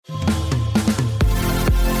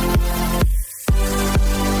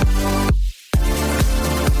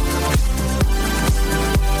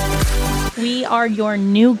are your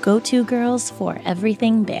new go-to girls for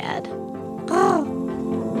everything bad.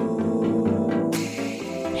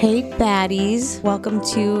 Hey, baddies. Welcome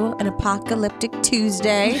to an apocalyptic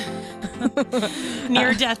Tuesday.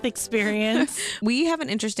 Near-death experience. We have an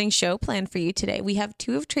interesting show planned for you today. We have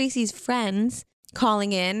two of Tracy's friends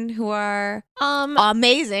calling in who are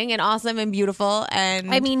amazing and awesome and beautiful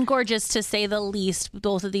and I mean gorgeous to say the least,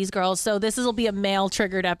 both of these girls. So this will be a male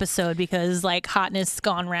triggered episode because like hotness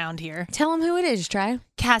gone round here. Tell them who it is, Try.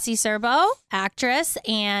 Cassie Serbo, actress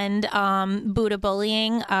and Buddha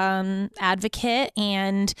bullying advocate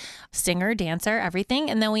and singer, dancer,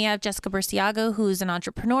 everything. And then we have Jessica Burciago, who's an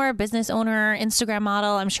entrepreneur, business owner, Instagram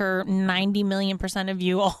model. I'm sure 90 million% of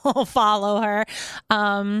you all follow her.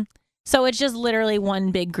 So it's just literally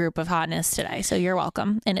one big group of hotness today. So you're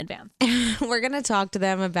welcome in advance. We're going to talk to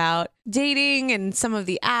them about dating and some of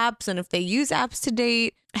the apps and if they use apps to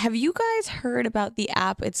date. Have you guys heard about the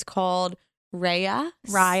app? It's called Raya.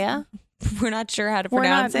 We're not sure how to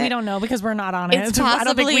pronounce it. We don't know because we're not on it. It's I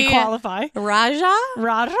don't think we qualify. Raja?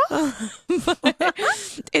 Raja?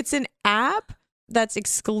 It's an app that's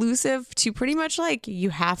exclusive to pretty much like you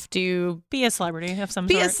have to be a celebrity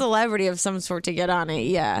of some sort to get on it.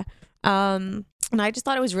 Yeah. And I just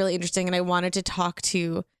thought it was really interesting and I wanted to talk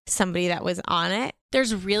to somebody that was on it.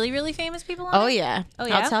 There's really, really famous people on it? Oh, yeah. Oh,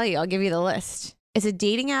 yeah? I'll tell you. I'll give you the list. It's a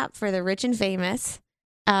dating app for the rich and famous.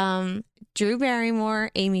 Drew Barrymore,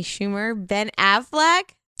 Amy Schumer, Ben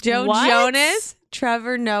Affleck, Joe Jonas,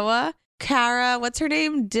 Trevor Noah, Cara, what's her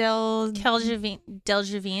name? Deljavine.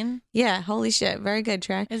 Yeah, holy shit. Very good,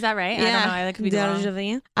 Trey. Is that right? Yeah. I don't know. I could be wrong.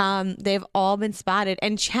 Deljavine. They've all been spotted.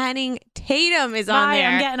 And Channing Tatum is on there.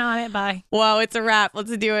 I'm getting on it. Bye. Whoa, it's a wrap.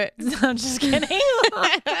 Let's do it. I'm just kidding.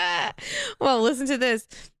 Well, listen to this.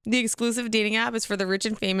 The exclusive dating app is for the rich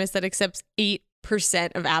and famous that accepts 8%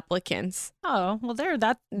 of applicants. Oh, well,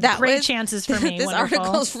 that great chances for me. This Wonderful.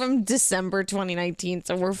 article's from December 2019,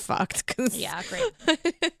 so we're fucked. Yeah, great.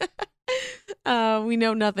 We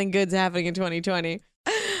know nothing good's happening in 2020.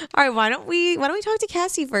 All right, why don't we talk to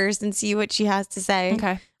Cassie first and see what she has to say?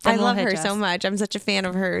 Okay. I love her so much. I'm such a fan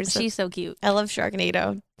of hers. She's so cute. I love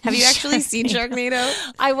Sharknado. Have you actually seen Sharknado?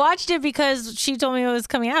 I watched it because she told me it was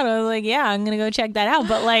coming out. I was like, yeah, I'm gonna go check that out.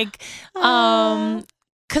 But like,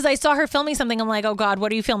 because I saw her filming something. I'm like, oh God,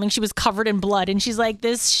 what are you filming? She was covered in blood. And she's like,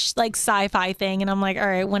 this like sci-fi thing. And I'm like, all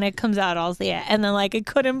right, when it comes out, I'll see it. And then like, I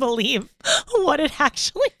couldn't believe what it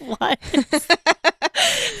actually was. And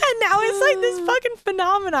now it's like this fucking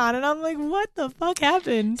phenomenon. And I'm like, what the fuck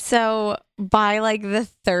happened? So by like the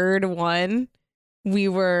third one, we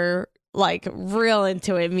were like real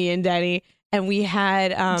into it, me and Denny. And we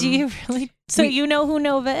had... Do you really? So you know who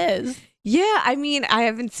Nova is? Yeah, I mean, I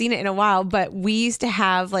haven't seen it in a while, but we used to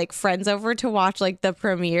have like friends over to watch like the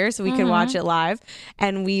premiere so we could watch it live.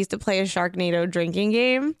 And we used to play a Sharknado drinking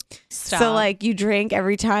game. Stop. So like you drink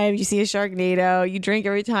every time you see a Sharknado. You drink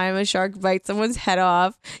every time a shark bites someone's head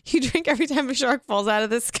off. You drink every time a shark falls out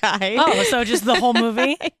of the sky. Oh, so just the whole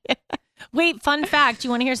movie? Yeah. Wait, fun fact.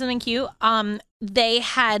 You want to hear something cute? They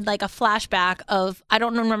had like a flashback of, I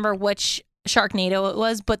don't remember which Sharknado it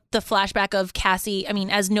was, but the flashback of Cassie,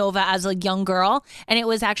 as Nova as a young girl, and it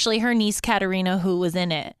was actually her niece Katerina who was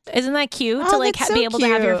in it. Isn't that cute to like be able to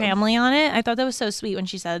have your family on it? I thought that was so sweet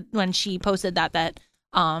when she posted that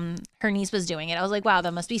her niece was doing it. I was like, wow,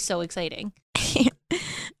 that must be so exciting.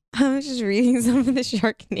 I was just reading some of the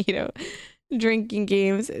Sharknado drinking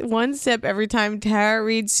games. One sip every time Tara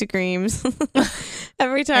Reid screams.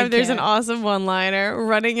 Every time there's an awesome one-liner.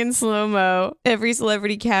 Running in slow-mo. Every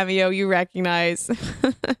celebrity cameo you recognize.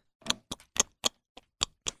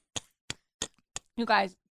 You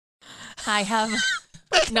guys, I have...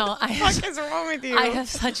 No, what is wrong with you? I have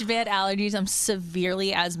such bad allergies. I'm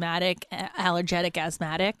severely allergic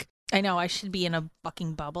asthmatic. I know I should be in a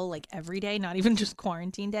fucking bubble like every day, not even just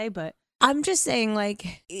quarantine day, but... I'm just saying,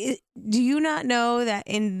 like, do you not know that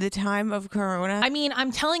in the time of Corona?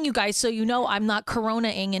 I'm telling you guys so you know I'm not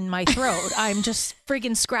Corona-ing in my throat. I'm just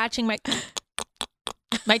freaking scratching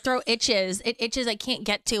my throat itches. It itches. I can't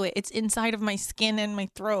get to it. It's inside of my skin and my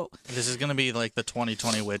throat. This is going to be like the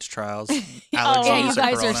 2020 witch trials. Yeah, you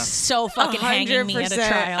guys are so fucking hanging me at a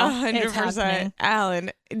trial. 100%.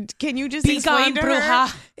 Alan, can you just explain to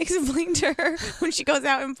her when she goes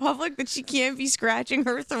out in public that she can't be scratching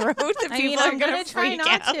her throat? That people are going to try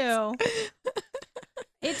not to.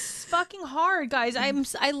 It's fucking hard, guys.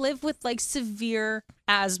 I live with like severe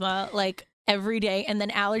asthma, like every day, and then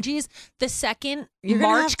allergies. The second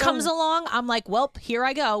March comes along, I'm like, well, here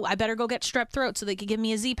I go. I better go get strep throat so they can give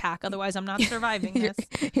me a Z-Pack. Otherwise, I'm not surviving this.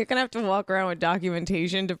 You're going to have to walk around with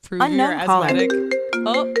documentation to prove you're asthmatic.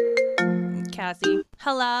 Oh, Cassie.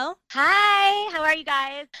 Hello. Hi, how are you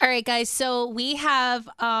guys? All right, guys. So we have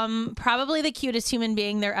probably the cutest human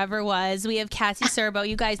being there ever was. We have Cassie Serbo.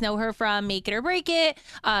 You guys know her from Make It or Break It,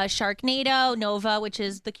 Sharknado, Nova, which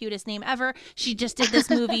is the cutest name ever. She just did this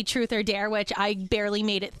movie Truth or Dare, which I barely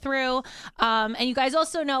made it through. And you guys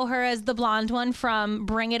also know her as the blonde one from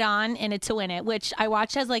Bring It On and It to Win It, which I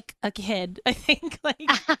watched as like a kid. I think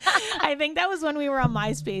I think that was when we were on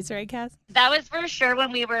MySpace, right, Cass? That was for sure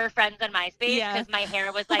when we were friends on MySpace Yeah. because my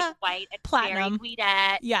hair was like white and Platinum. very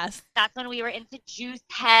Guidette. Yes. That's when we were into Juice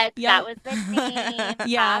Heads. Yep. That was the name.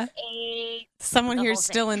 Yeah. Top 8. Someone The here's whole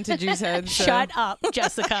still into Juice Heads. So. Shut up,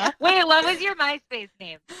 Jessica. Wait, what was your MySpace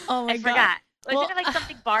name? Oh my I God. forgot. Well, Wasn't it like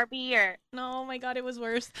something Barbie or? No, oh my God, it was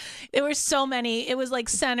worse. There were so many. It was like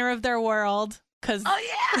center of their world. Cause Oh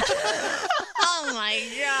yeah. Oh my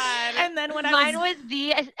God. and then when Mine was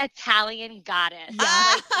the Italian goddess.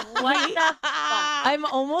 Yeah. Like, what the fuck? I'm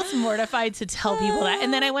almost mortified to tell people that.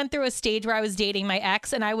 And then I went through a stage where I was dating my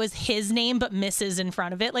ex and I was his name but Mrs. in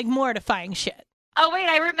front of it. Like mortifying shit. Oh wait,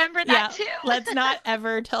 I remember that too. Let's not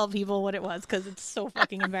ever tell people what it was because it's so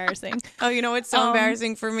fucking embarrassing. Oh, you know what's so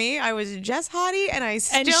embarrassing for me? I was Jess Hottie, and I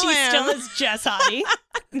still And she am. still is Jess Hottie.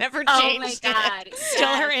 Never Oh changed my God. Still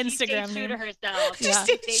her She Instagram stayed true to name. herself. Yeah. She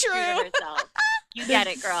stayed true to herself. You get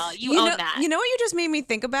it, girl. You own know, that. You know what you just made me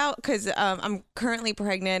think about? Because I'm currently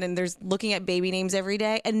pregnant, and there's looking at baby names every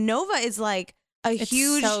day, and Nova is like a It's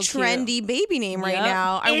huge so cute. trendy baby name right Yep.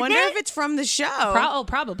 now. I Is wonder it? if it's from the show.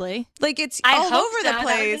 Probably. Like it's I all hope over so. the That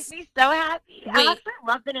place. would make me so happy. Wait. I actually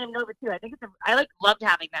love the name Nova too. I think I loved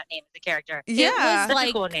having that name as a character. Yeah. It was Such like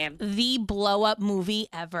a cool name. the blow up movie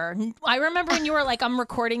ever. I remember when you were like, I'm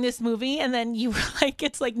recording this movie, and then you were like,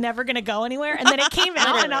 it's like never gonna go anywhere. And then it came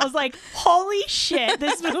out, and I was like, holy shit,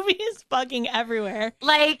 this movie is fucking everywhere.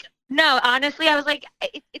 Like, no, honestly, I was like,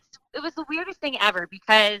 it was the weirdest thing ever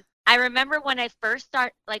because I remember when I first saw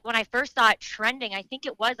it trending. I think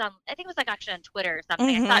it was like actually on Twitter or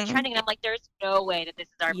something. I saw it trending, and I'm like, there's no way that this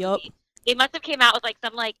is our Yup. movie. They must have came out with like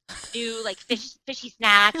some like new like fishy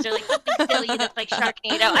snacks or like something silly that's like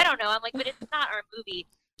Sharknado. I don't know. I'm like, but it's not our movie.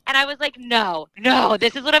 And I was like, no,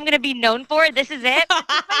 this is what I'm gonna be known for. This is it. This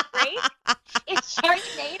is my break. It's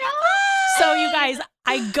Sharknado. So you guys,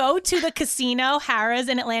 I go to the casino, Harrah's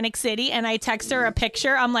in Atlantic City, and I text her a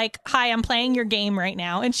picture. I'm like, hi, I'm playing your game right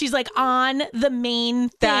now. And she's like on the main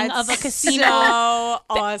thing of a casino. So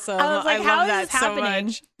awesome. I was like, I how love is that this happening?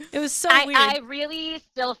 so much. It was so weird. I really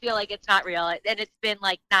still feel like it's not real, and it's been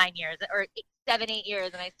like 9 years or 7, 8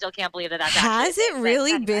 years, and I still can't believe that's Has actually a it thing. But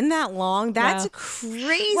really anyway. been that long? That's Yeah.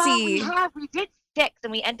 crazy. Well, we did 6,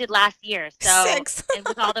 and we ended last year. So 6. and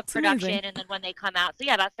with all the That's production, amazing. and then when they come out, so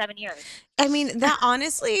yeah, about 7 years. I mean, that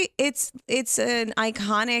honestly, it's an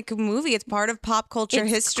iconic movie. It's part of pop culture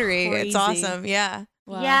It's history. It's crazy. awesome. Yeah.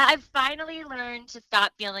 Wow. Yeah, I've finally learned to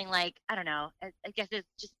stop feeling like I don't know. I guess it's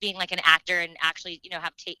just being like an actor and actually,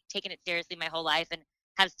 have taken it seriously my whole life and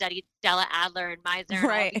have studied Stella Adler and Meisner and all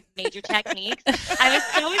Right. these major techniques. I was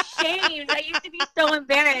so ashamed. I used to be so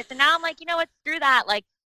embarrassed, and now I'm like, you know what? Screw that. Like,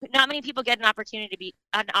 not many people get an opportunity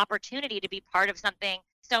to be part of something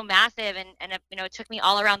so massive, and it took me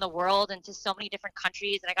all around the world and to so many different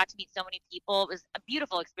countries, and I got to meet so many people. It was a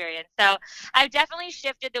beautiful experience. So I've definitely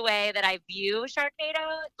shifted the way that I view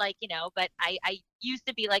Sharknado, but I used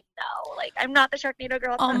to be like, no, like I'm not the Sharknado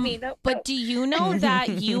girl. It's not me. No, But no. do you know that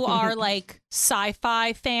you are like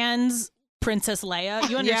sci-fi fans, Princess Leia?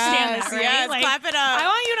 You understand Yes, that, right? yes, Like, clap it up. I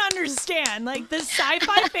want you to understand, like the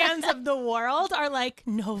sci-fi fans of the world are like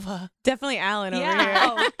Nova. Definitely Alan over here.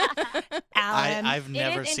 Yeah, Alan. I've It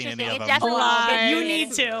never is seen any interesting. of It them. definitely Lies. is You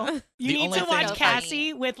interesting. need to. You The need only to thing watch I-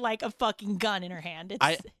 Cassie with like a fucking gun in her hand.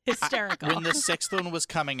 It's hysterical. When the 6th one was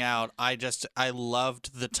coming out, I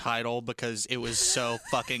loved the title because it was so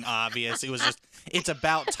fucking obvious. It was just, it's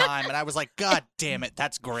about time. And I was like, God damn it,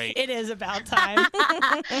 that's great. It is about time.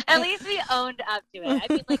 At least we owned up to it.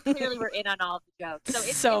 I mean, like clearly we're in on all of the jokes. So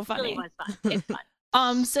So it funny. really was fun. It's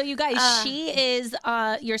fun. So you guys, she is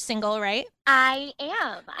you're single, right? I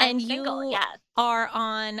am. I'm And single, you yes. are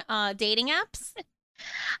on dating apps,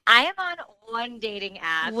 I am on one dating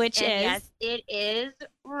app. Which and is? Yes, it is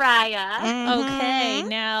Raya. Okay,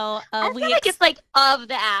 now I we feel like it's like of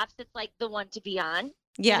the apps, it's like the one to be on.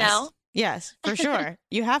 Yes. You know? Yes, for sure.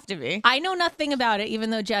 You have to be. I know nothing about it, even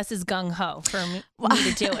though Jess is gung ho for me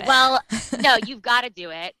to do it. Well, no, you've got to do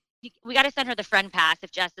it. We got to send her the friend pass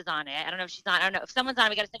if Jess is on it. I don't know if she's on. I don't know if someone's on.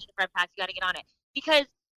 We got to send you the friend pass. You got to get on it because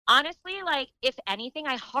honestly, like if anything,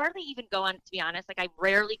 I hardly even go on. To be honest, like I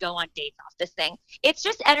rarely go on dates off this thing. It's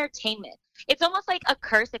just entertainment. It's almost like a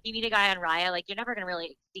curse if you meet a guy on Raya. Like you're never gonna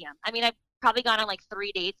really see him. I mean, I've probably gone on like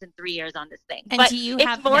 3 dates in 3 years on this thing. And but do you it's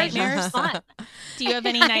have more nightmares? just fun. Do you have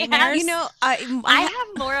any I have- nightmares? You know, I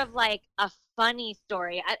have more of like a funny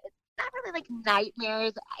story. It's not really like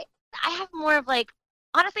nightmares. I have more of like,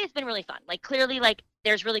 honestly, it's been really fun. Like clearly, like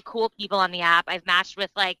there's really cool people on the app. I've matched with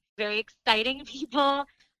like very exciting people.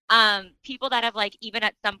 People that have like even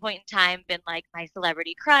at some point in time been like my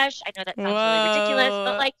celebrity crush. I know that sounds really ridiculous,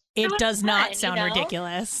 but like it so does it's not fun, sound you know?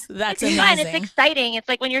 ridiculous. That's It's amazing. fun. It's exciting. It's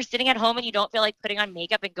like when you're sitting at home and you don't feel like putting on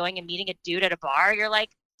makeup and going and meeting a dude at a bar. You're like,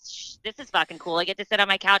 this is fucking cool. I get to sit on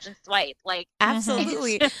my couch and swipe. Like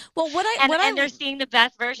absolutely. Well, and they're seeing the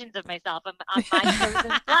best versions of myself on my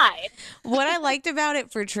chosen slide. what I liked about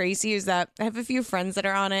it for Tracy is that I have a few friends that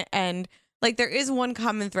are on it, and like there is one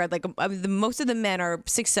common thread. Like most of the men are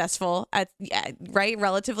successful right,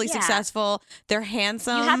 relatively Yeah. successful. They're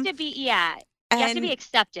handsome. You have to be you have to be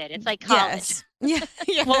accepted. It's like college. Yes.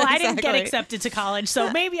 Yeah. Well, I didn't get exactly. accepted to college,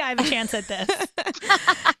 so maybe I have a chance at this.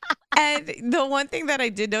 And the one thing that I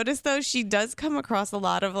did notice though, she does come across a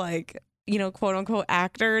lot of like, you know, quote unquote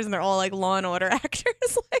actors, and they're all like Law and Order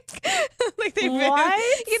actors. like they've What?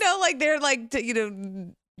 been, you know, like they're like, you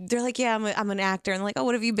know, they're like, yeah, I'm an actor, and like, oh,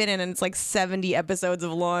 what have you been in? And it's like 70 episodes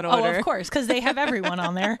of Law and Order. Oh, of course, because they have everyone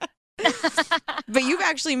on there. But you've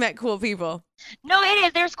actually met cool people. No, it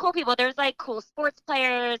is. There's cool people. There's like cool sports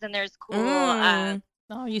players, and there's cool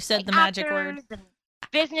Oh, you said like the magic word. actors and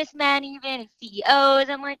businessmen even and CEOs.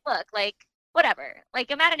 I'm like, look, like whatever.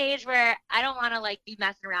 Like I'm at an age where I don't want to like be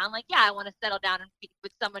messing around. Like, yeah, I want to settle down and be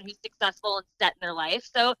with someone who's successful and set in their life.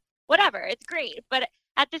 So whatever, it's great. But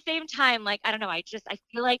at the same time, like I don't know, I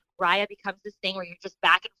feel like Raya becomes this thing where you're just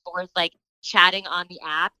back and forth, like chatting on the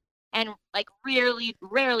app, and like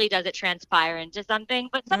rarely does it transpire into something,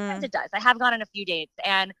 but sometimes it does. I have gone on a few dates,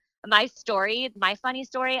 and my funny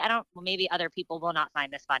story, well, maybe other people will not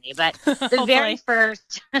find this funny, but the very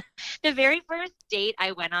first date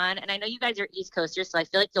I went on, and I know you guys are East Coasters, so I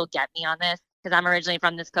feel like you'll get me on this because I'm originally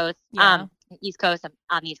from this coast. Yeah. East Coast. I'm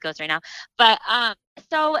on the East Coast right now. But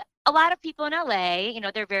so a lot of people in LA, you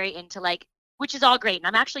know, they're very into like, which is all great, and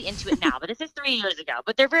I'm actually into it now, but this is 3 years ago.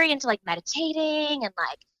 But they're very into like meditating, and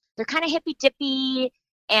like they're kind of hippy dippy,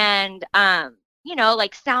 and you know,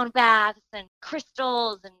 like sound baths and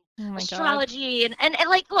crystals and astrology and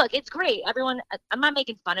like, look, it's great. Everyone, I'm not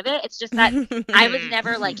making fun of it. It's just that I was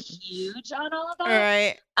never like huge on all of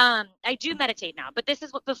that. Right. I do meditate now, but this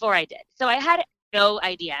is what before I did. So I had no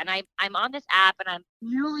idea, and I'm on this app, and I'm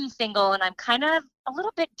newly single, and I'm kind of a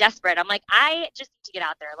little bit desperate. I'm like, I just need to get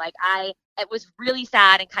out there. Like it was really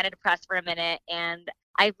sad and kind of depressed for a minute, and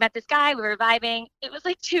I met this guy. We were vibing. It was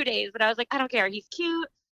like 2 days, but I was like, I don't care. He's cute.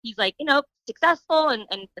 He's like, you know, successful and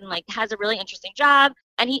like has a really interesting job.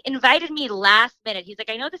 And he invited me last minute. He's like,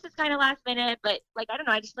 I know this is kind of last minute, but like, I don't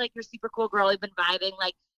know. I just feel like you're a super cool girl. We've been vibing.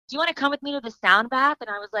 Like, do you want to come with me to the sound bath? And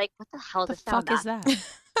I was like, what the hell is a sound bath? Is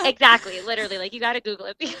that? Exactly. Literally. Like, you got to Google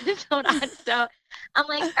it because it's going on. So I'm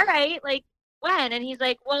like, all right, like, when? And he's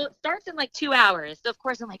like, well, it starts in like 2 hours. So of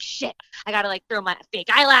course I'm like, shit, I gotta like throw my fake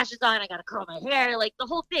eyelashes on, I gotta curl my hair, like the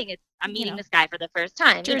whole thing. I'm meeting this guy for the first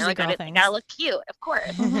time. Jersey I girl gotta look cute, of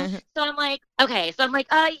course. So I'm like, okay. So I'm like,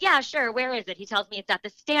 yeah, sure. Where is it? He tells me it's at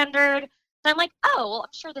the Standard. So I'm like, oh, well,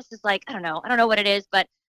 I'm sure this is like, I don't know what it is, but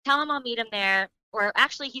tell him I'll meet him there. Or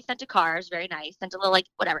actually, he sent a car. It was very nice. Sent a little like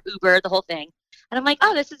whatever Uber, the whole thing. And I'm like,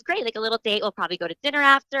 oh, this is great. Like a little date. We'll probably go to dinner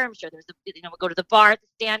after. I'm sure we'll go to the bar at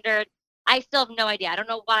the Standard. I still have no idea. I don't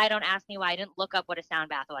know why. Don't ask me why I didn't look up what a sound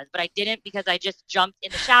bath was, but I didn't because I just jumped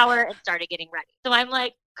in the shower and started getting ready. So I'm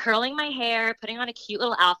like curling my hair, putting on a cute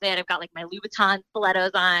little outfit. I've got like my Louboutin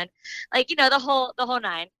stilettos on, like, you know, the whole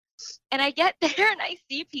nine. And I get there and I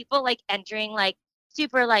see people like entering, like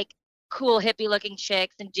super like cool hippie looking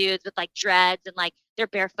chicks and dudes with like dreads and like they're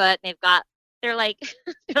barefoot and they're like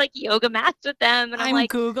yoga mats with them, and I'm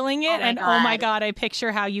like Googling it, oh my god, I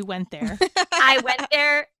picture how you went there. I went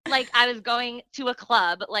there like I was going to a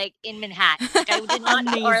club like in Manhattan. Like, I did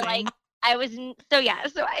not, or like I was. So yeah,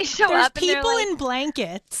 so I show There's up. People and they're, like, in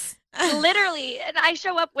blankets, literally, and I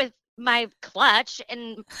show up with my clutch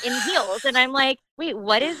and in heels, and I'm like, wait,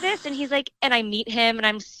 what is this? And he's like, and I meet him, and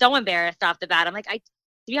I'm so embarrassed off the bat. I'm like, to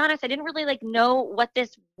be honest, I didn't really like know what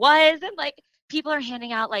this was, and like. People are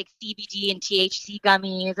handing out like CBD and THC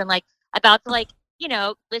gummies and like about to like, you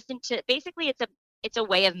know, listen to, basically it's a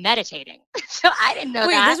way of meditating. So I didn't know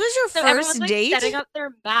that. Wait, this was your first like, date? setting up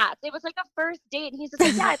their mats. It was like a first date. And he's just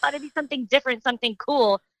like, yeah, I thought it'd be something different, something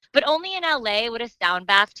cool. But only in LA would a sound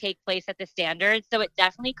bath take place at the Standard. So it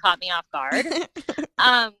definitely caught me off guard.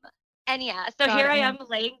 And yeah, so here I am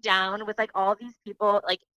laying down with like all these people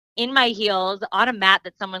like in my heels on a mat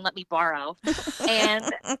that someone let me borrow, and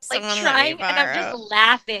like trying, and I'm just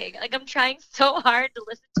laughing. Like I'm trying so hard to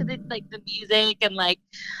listen to the music and like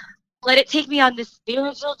let it take me on this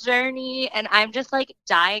spiritual journey, and I'm just like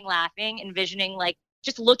dying laughing, envisioning like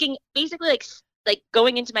just looking basically like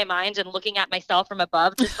going into my mind and looking at myself from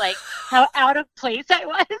above, just like how out of place I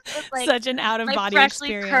was with like Such an out of my body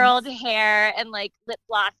freshly experience. curled hair and like lip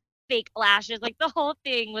gloss, fake lashes, like the whole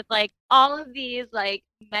thing with like all of these like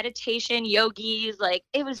meditation yogis. Like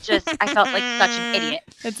it was just, I felt like such an idiot.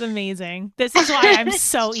 It's amazing. This is why I'm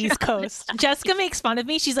so East Coast. Jessica makes fun of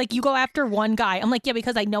me. She's like, you go after one guy. I'm like, yeah,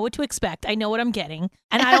 because I know what to expect. I know what I'm getting.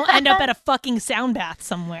 And I don't end up at a fucking sound bath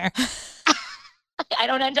somewhere. I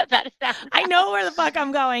don't end up at a sound bath. I know where the fuck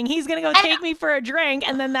I'm going. He's going to go take me for a drink,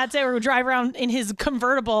 and then that's it. We'll drive around in his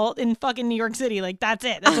convertible in fucking New York City. Like, that's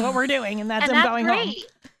it. That's what we're doing, and that's him going great. home.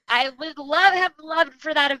 I would have loved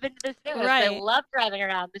for that to have been the newest. Right. I love driving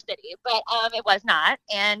around the city, but it was not.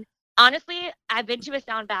 And honestly, I've been to a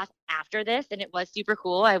sound bath after this, and it was super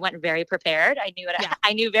cool. I went very prepared. I knew it. Yeah.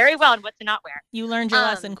 I knew very well what to not wear. You learned your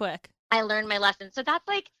lesson quick. I learned my lesson. So that's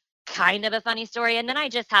like kind of a funny story. And then I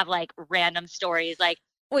just have like random stories, like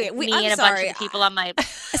me and a bunch of people on my.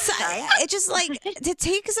 It's just like to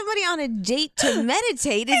take somebody on a date to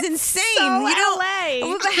meditate is insane. So you know,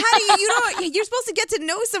 LA. but how do you're supposed to get to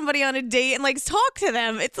know somebody on a date and like talk to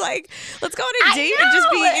them. It's like let's go on a date and just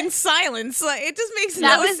be in silence. Like it just makes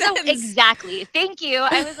no sense. Exactly. Thank you.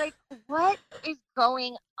 I was like, what is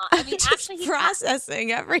going on? I mean, just actually,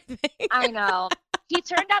 processing everything. I know. He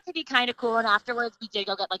turned out to be kind of cool, and afterwards we did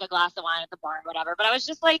go get like a glass of wine at the bar or whatever. But I was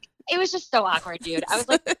just like, it was just so awkward, dude. I was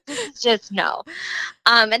like, this is just no.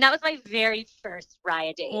 And that was my very first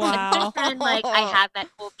Raya date. Wow. And since then, like I have met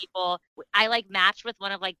cool people. I like matched with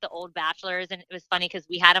one of like the old bachelors, and it was funny because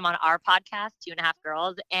we had him on our podcast, 2.5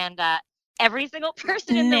 Girls, and every single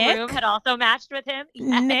person in the room had also matched with him.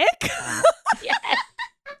 Yes. Nick? Yes.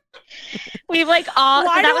 We've like all.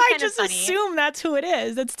 Why so do I just just assume that's who it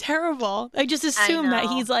is? That's terrible. I just assume that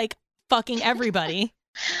he's like fucking everybody.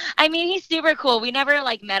 I mean, he's super cool. We never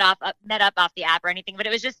like met up off the app or anything, but it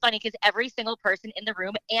was just funny because every single person in the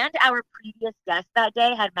room and our previous guest that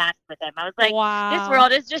day had matched with him. I was like, wow. This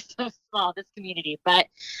world is just so small, this community. But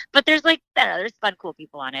there's like, I don't know, there's fun, cool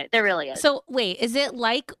people on it. There really is. So wait, is it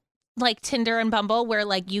like Tinder and Bumble where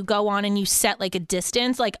like you go on and you set like a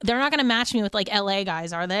distance? Like they're not gonna match me with like LA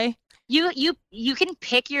guys, are they? You can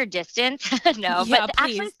pick your distance. No, yeah, but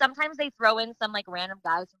actually sometimes they throw in some like random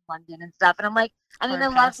guys from London and stuff, and I'm like, I mean, I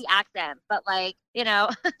love the accent, but like, you know,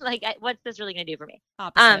 like what's this really gonna do for me?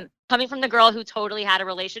 Opposite. Coming from the girl who totally had a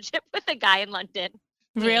relationship with a guy in London.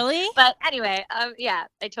 Really? But anyway, yeah,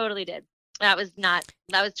 I totally did. That was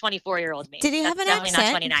 24-year-old me. Did he have an definitely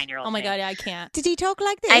accent? Not 29-year-old. Oh my me. god, yeah, I can't. Did he talk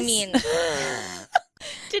like this? I mean,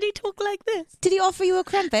 did he talk like this? Did he offer you a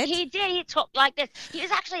crumpet? He did. He talked like this. He was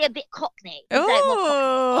actually a bit cockney.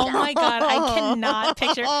 Oh my god, I cannot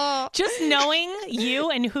picture. Just knowing you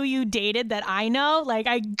and who you dated that I know, like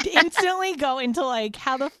I instantly go into like,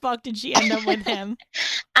 how the fuck did she end up with him?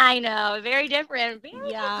 I know, very different. Very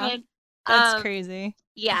different. That's crazy.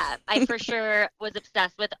 Yeah, I for sure was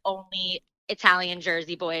obsessed with only Italian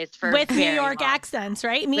Jersey boys with New York accents,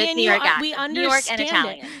 right? Me with and New you, York we understand New York and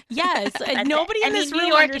Italian. it. Yes, nobody in this room New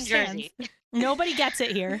York understands. and Jersey. Nobody gets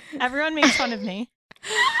it here. Everyone makes fun of me.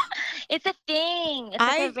 It's a thing. It's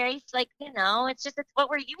like a very like it's what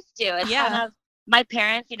we're used to. It's yeah. kind of, my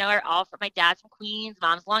parents, are all from, my dad's from Queens,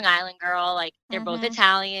 mom's Long Island girl. Like they're both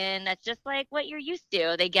Italian. That's just like what you're used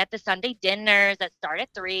to. They get the Sunday dinners that start at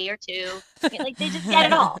 3 or 2. Like they just get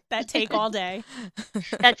it all. That take all day.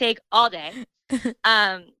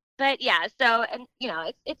 But yeah, so, and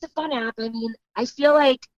it's a fun app. I mean, I feel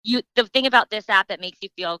like the thing about this app that makes you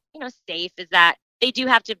feel, safe is that they do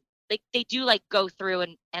have to, like, they do like go through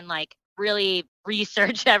and like really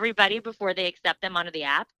research everybody before they accept them onto the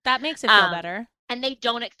app. That makes it feel better. And they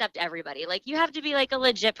don't accept everybody. Like you have to be like a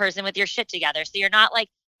legit person with your shit together. So you're not like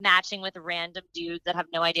matching with random dudes that have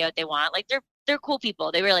no idea what they want. Like they're cool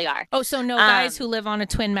people. They really are. Oh, so no guys who live on a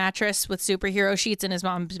twin mattress with superhero sheets in his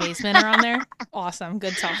mom's basement are on there? Awesome.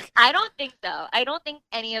 Good talk. I don't think so. I don't think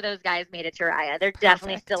any of those guys made it to Raya. They're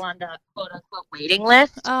definitely still on the quote unquote waiting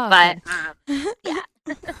list. Oh, but yeah.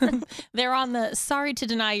 They're on the sorry to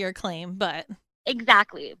deny your claim, but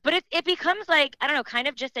exactly. But it becomes like, I don't know, kind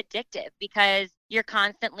of just addictive because you're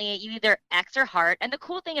constantly, you either X or heart. And the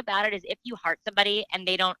cool thing about it is if you heart somebody and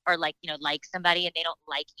they don't, or like, like somebody and they don't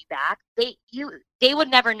like you back, they would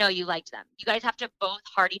never know you liked them. You guys have to both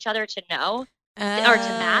heart each other to know. or to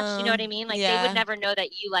match. You know what I mean? Like they yeah. would never know that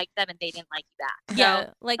you liked them and they didn't like you back. So Yeah,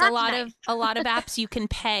 like a that's lot nice. of apps you can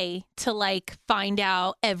pay to like find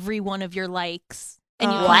out every one of your likes.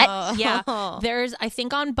 And you What? Yeah. There's, I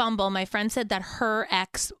think on Bumble, my friend said that her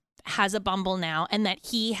ex has a Bumble now and that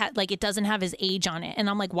he had like it doesn't have his age on it. And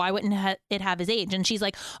I'm like, why wouldn't it have his age? And she's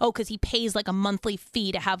like, oh, because he pays like a monthly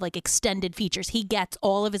fee to have like extended features. He gets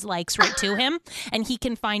all of his likes right to him and he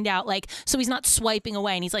can find out like, so he's not swiping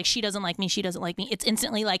away and he's like, she doesn't like me, she doesn't like me. It's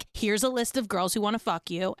instantly like, here's a list of girls who want to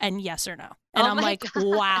fuck you and yes or no. And I'm like, God.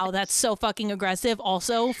 wow, that's so fucking aggressive.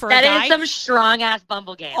 Also for That a guy, is some strong ass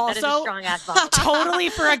Bumble game. That is a Also- strong ass Bumble game. totally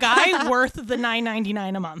for a guy worth the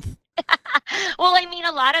 $9.99 a month. Well, I mean,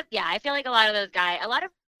 I feel like a lot of those guys,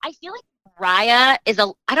 I feel like Raya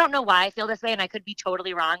I don't know why I feel this way, and I could be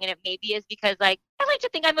totally wrong, and it maybe is because, like, I like to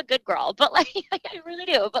think I'm a good girl, but, like, I really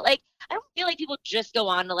do, but, like, I don't feel like people just go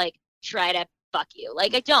on to, like, try to fuck you.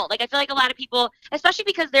 Like, I don't. Like, I feel like a lot of people, especially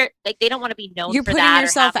because they're, like, they don't want to be known You're for putting that or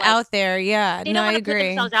yourself have, like, out there. Yeah. they No, don't I want to put agree.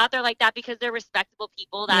 themselves out there like that because they're respectable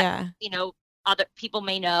people that, Yeah. you know, other people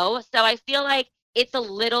may know. So I feel like it's a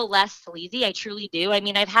little less sleazy. I truly do. I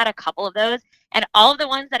mean, I've had a couple of those, and all of the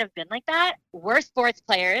ones that have been like that were sports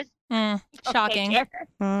players. Shocking. Okay,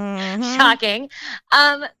 Mhm. shocking.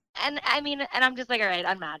 And I mean, and I'm just like, all right,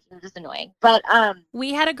 unmatched. It's just annoying. But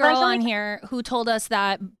We had a But I girl feel on like- here who told us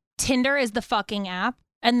that Tinder is the fucking app,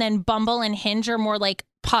 and then Bumble and Hinge are more like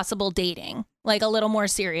possible dating, like a little more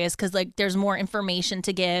serious because like there's more information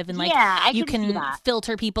to give, and like yeah, I you can see can that.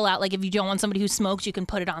 filter people out. Like if you don't want somebody who smokes, you can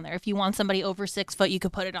put it on there. If you want somebody over 6 foot, you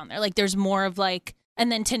could put it on there. Like there's more of like,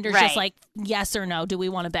 and then Tinder's just Right. like yes or no. Do we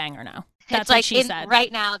want to bang or no? That's It's what like she said.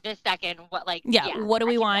 right now, this second. What like? Yeah. What do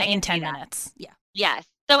we want I in can see 10 that. minutes? Yeah. Yes.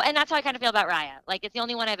 So, and that's how I kind of feel about Raya. Like, it's the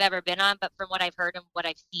only one I've ever been on, but from what I've heard and what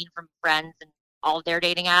I've seen from friends and all of their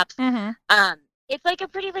dating apps, Mm-hmm. it's like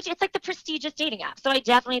it's like the prestigious dating app. So I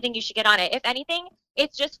definitely think you should get on it. If anything,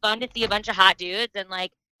 it's just fun to see a bunch of hot dudes and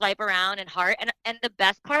like swipe around and heart. And the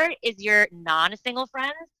best part is your non-single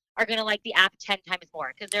friends are gonna like the app 10 times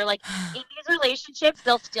more because they're like in these relationships,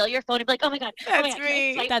 they'll steal your phone and be like, oh my god, That's can I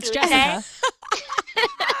me. swipe That's through today?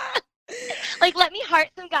 Jessica. Like, let me heart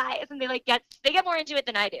some guys, and they get more into it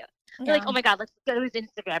than I do. They're like, Yeah. oh my god, let's go to his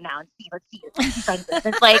Instagram now and see. Let's see his friends.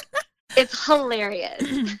 It's like, it's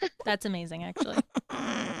hilarious. That's amazing, actually.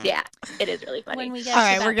 Yeah, it is really funny. When we get All to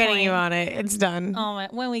right, that we're getting point, you on it. It's done.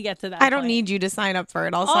 when we get to that, I don't point. need you to sign up for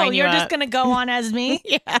it. I'll Oh, sign you you're just up. gonna go on as me?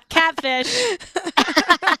 Yeah. Catfish.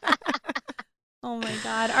 Oh my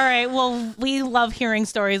God. All right. Well, we love hearing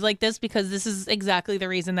stories like this because this is exactly the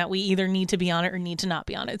reason that we either need to be on it or need to not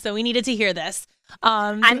be on it. So we needed to hear this.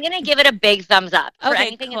 I'm gonna give it a big thumbs up. For Okay,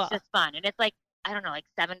 anything, cool. it's just fun, and it's like I don't know, like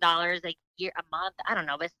 $7 a month. I don't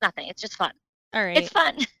know, but it's nothing. It's just fun. All right. It's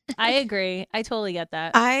fun. I agree. I totally get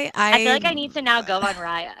that. I I feel like I need to now go on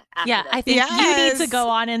Raya. After Yeah, this. I think you need to Yes. go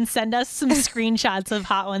on and send us some screenshots of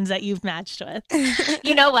hot ones that you've matched with.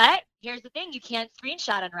 You know what? Here's the thing: you can't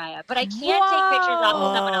screenshot on Raya, but I can take pictures off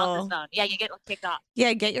of someone else's phone. Yeah, you get kicked off.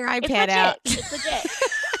 Yeah, get your It's iPad legit. out. It's legit.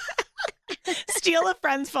 Steal a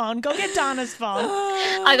friend's phone. Go get Donna's phone.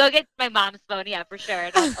 I'll go get my mom's phone. Yeah, for sure.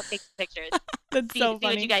 And I'll take some pictures. That's See, so see what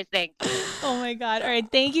funny. you guys think. Oh my God. All right.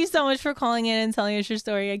 Thank you so much for calling in and telling us your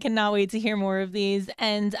story. I cannot wait to hear more of these.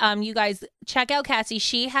 And you guys check out Cassie.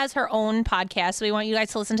 She has her own podcast. So we want you guys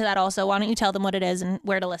to listen to that also. Why don't you tell them what it is and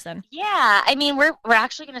where to listen? Yeah, I mean, we're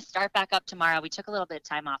actually going to start back up tomorrow. We took a little bit of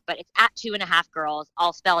time off, but it's at 2.5 Girls,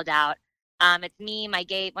 all spelled out. It's me,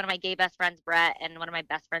 one of my gay best friends, Brett, and one of my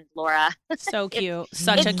best friends, Laura. So cute.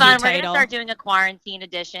 Such It's a cute fun. We're title. gonna start doing a quarantine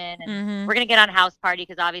edition, and Mhm. we're gonna get on House Party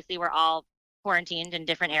because obviously we're all quarantined in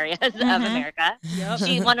different areas of Mhm. America.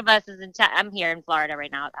 Yep. One of us is I'm here in Florida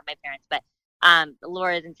right now at my parents, but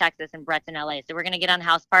Laura's in Texas and Brett's in LA. So we're gonna get on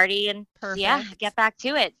House Party and yeah, Perfect. get back to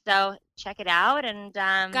it. So check it out and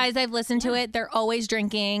Guys, I've listened to it. They're always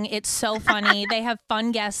drinking. It's so funny. They have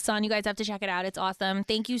fun guests on. You guys have to check it out. It's awesome.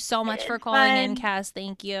 Thank you so much for It's calling in, fun. Cass.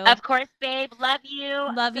 Thank you. Of course, babe. Love you.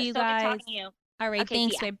 Love So you good guys. talking to you. All right. Okay,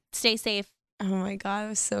 Thanks, see ya. babe. Stay safe. Oh my God, it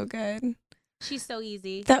was so good. She's so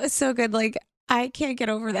easy. That was so good. Like, I can't get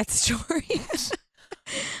over that story.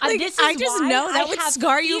 Like, this is I just why know that I would have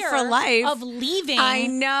scar you for fear life. of leaving. I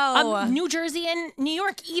know. New Jersey and New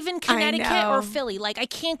York, even Connecticut or know. Philly. Like I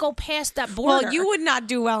can't go past that border. Well, you would not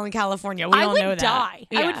do well in California. We I all would know that. die.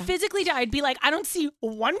 I would Yeah. physically die. I'd be like, I don't see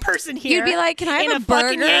one person here. You'd be like, can I in have a a burger?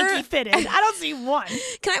 fucking Yankee fitted. I don't see one.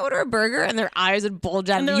 Can I order a burger? And their eyes would bulge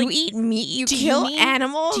out. And You they're like, eat meat. You "Do you kill mean-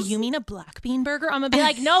 animals. Do you mean a black bean burger? I'm gonna be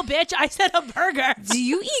like, no, bitch. I said a burger. Do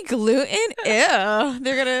you eat gluten? Ew.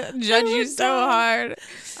 They're gonna judge you would so die. hard.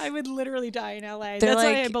 I would literally die in LA. They're That's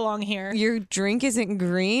why I like, belong here. Your drink isn't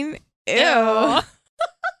green. Ew.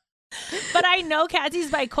 But I know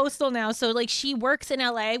Cassie's bi-coastal now, so like she works in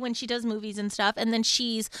LA when she does movies and stuff, and then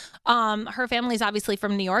she's her family's obviously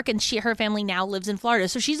from New York, and her family now lives in Florida,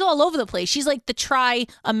 so she's all over the place. She's like the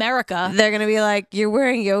tri-America. They're gonna be like, you're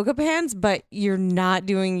wearing yoga pants, but you're not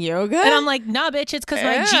doing yoga. And I'm like, nah, bitch, it's because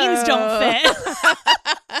my jeans don't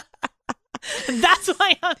fit. That's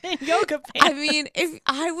why I'm in yoga pants. I mean, if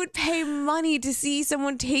I would pay money to see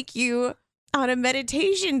someone take you on a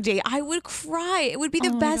meditation date, I would cry. It would be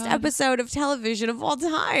the best episode of television of all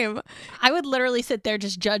time. I would literally sit there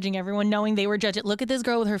just judging everyone, knowing they were judging. Look at this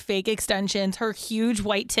girl with her fake extensions, her huge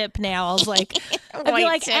white tip nails. Like, I'd be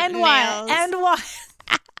like, and what? And what?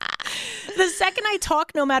 The second I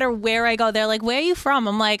talk, no matter where I go, they're like, where are you from?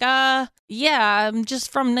 I'm like, yeah, I'm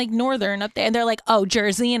just from like northern up there. And they're like, oh,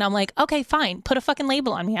 Jersey. And I'm like, okay, fine. Put a fucking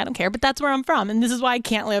label on me. I don't care. But that's where I'm from. And this is why I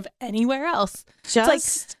can't live anywhere else.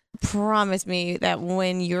 Just promise me that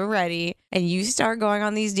when you're ready and you start going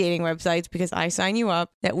on these dating websites, because I sign you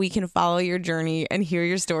up, that we can follow your journey and hear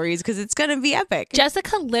your stories, because it's going to be epic.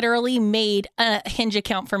 Jessica literally made a Hinge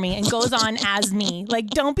account for me and goes on as me.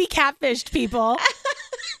 Like, don't be catfished, people.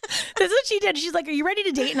 This is what she did. She's like, are you ready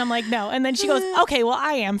to date? And I'm like, no. And then she goes, okay, well,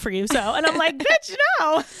 I am for you. So, and I'm like, bitch,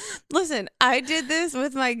 no. Listen, I did this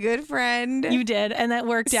with my good friend. You did. And that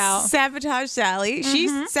worked out. Sabotage Sally. She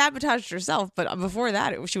sabotaged herself. But before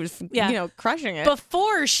that, she was, crushing it.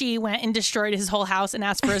 Before she went and destroyed his whole house and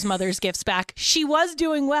asked for his mother's gifts back, she was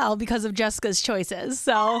doing well because of Jessica's choices.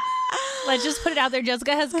 So let's just put it out there.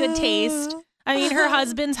 Jessica has good taste. I mean, her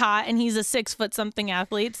husband's hot and he's a 6-foot-something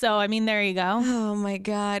athlete. So, I mean, there you go. Oh, my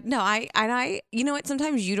God. No, I, you know what?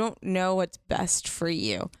 Sometimes you don't know what's best for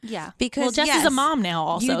you. Yeah. Because, well, Jess is a mom now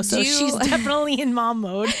also. So she's definitely in mom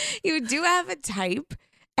mode. You do have a type.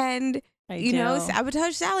 And,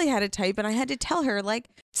 Sabotage Sally had a type. And I had to tell her, like,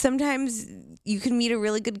 sometimes you can meet a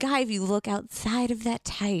really good guy if you look outside of that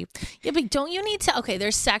type. Yeah, but don't you need to, okay,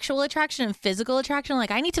 there's sexual attraction and physical attraction.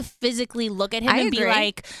 Like, I need to physically look at him and be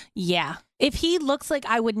like, yeah. If he looks like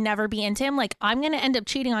I would never be into him, like, I'm going to end up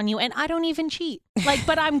cheating on you, and I don't even cheat. Like,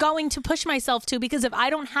 but I'm going to push myself to, because if I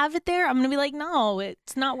don't have it there, I'm going to be like, no,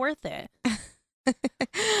 it's not worth it.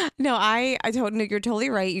 No, I totally, you're totally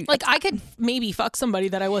right. Like, I could maybe fuck somebody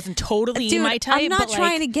that I wasn't totally Dude, my type. I'm not but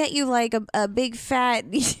trying to get you like a big fat,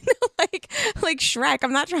 like Shrek.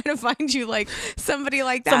 I'm not trying to find you like somebody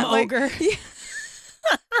like that. Some ogre. Yeah.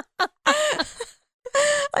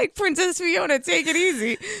 Like Princess Fiona, take it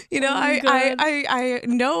easy. I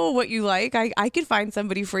know what you like. I could find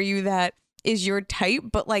somebody for you that is your type,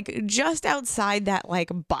 but like just outside that like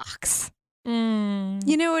box. You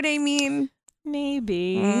know what I mean?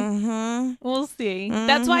 Maybe. We'll see.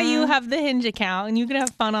 That's why you have the Hinge account and you can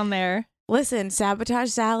have fun on there. Listen, Sabotage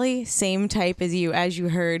Sally, same type as you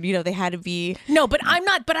heard. They had to be. No, but I'm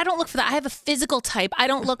not, but I don't look for that. I have a physical type. I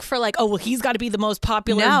don't look for like, oh, well, he's got to be the most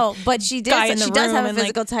popular. No, but she guy in does. the She does room have a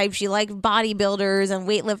physical type. She likes bodybuilders and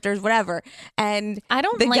weightlifters, whatever. And I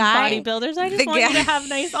don't like bodybuilders. I just want you to have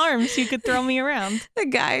nice arms so you could throw me around. The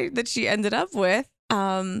guy that she ended up with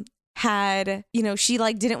had, she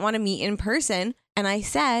like didn't want to meet in person. And I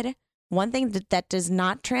said, one thing that does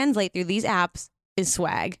not translate through these apps is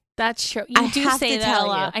swag. That's true. You do say that a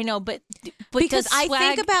lot. I know, but because I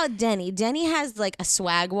think about Denny. Denny has like a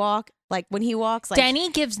swag walk. Like when he walks, like Denny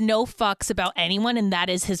gives no fucks about anyone, and that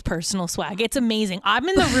is his personal swag. It's amazing. I'm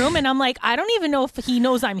in the room and I'm like, I don't even know if he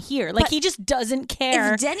knows I'm here. Like, he just doesn't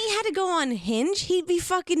care. If Denny had to go on Hinge, he'd be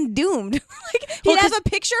fucking doomed. Like he'd have a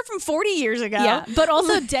picture from 40 years ago. Yeah, but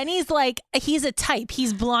also Denny's like, he's a type.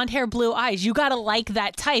 He's blonde hair, blue eyes. You gotta like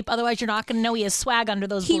that type, otherwise you're not gonna know he has swag under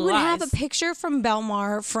those blue eyes. He would have a picture from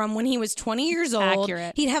Belmar from when he was 20 years old.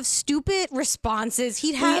 Accurate. He'd have stupid responses.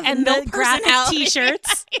 He'd have and no the graphic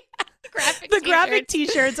T-shirts. The graphic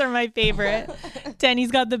T-shirts are my favorite.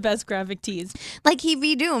 Denny's got the best graphic tees. Like he'd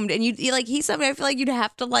be doomed, and he's somebody I feel like you'd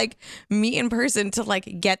have to like meet in person to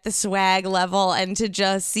like get the swag level and to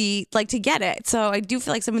just see like to get it. So I do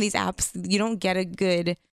feel like some of these apps you don't get a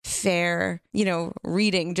good fair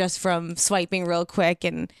reading just from swiping real quick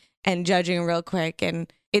and judging real quick,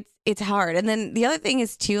 and it's hard. And then the other thing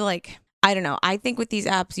is too, like, I don't know. I think with these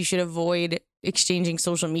apps you should avoid exchanging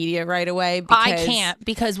social media right away. I can't,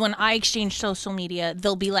 because when I exchange social media,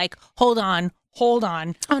 they'll be like, hold on.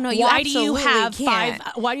 Oh no, why do you have can't.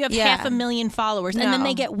 Why do you have 500,000 followers? And then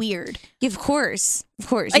they get weird. Of course.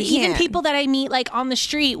 Like, even people that I meet like on the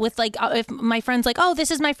street with like, if my friend's like, oh, this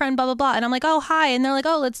is my friend, blah blah blah, and I'm like, oh, hi, and they're like,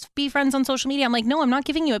 oh, let's be friends on social media. I'm like, no, I'm not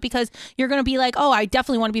giving you it, because you're gonna be like, oh, I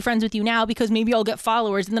definitely want to be friends with you now because maybe I'll get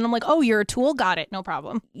followers, and then I'm like, oh, you're a tool, got it, no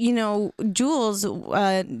problem. Jules,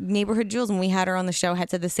 neighborhood Jules, when we had her on the show, had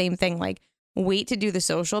said the same thing. Like, wait to do the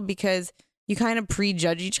social because you kind of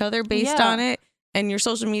prejudge each other based on it. And your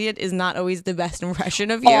social media is not always the best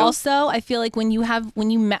impression of you. Also, I feel like when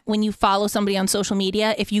you follow somebody on social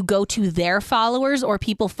media, if you go to their followers or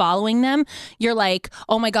people following them, you're like,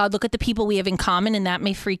 oh my God, look at the people we have in common. And that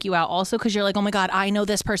may freak you out also because you're like, oh my God, I know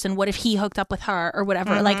this person. What if he hooked up with her or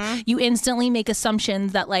whatever? Like you instantly make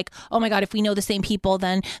assumptions that like, oh my God, if we know the same people,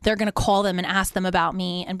 then they're going to call them and ask them about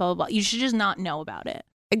me and blah, blah, blah. You should just not know about it.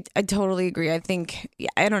 I totally agree. I think,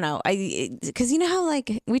 I don't know. Because you know how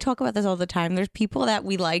like we talk about this all the time. There's people that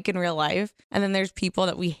we like in real life, and then there's people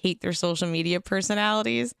that we hate their social media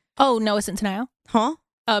personalities. Oh, Noah Centineo? Huh?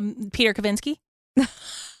 Peter Kavinsky?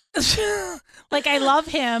 Like I love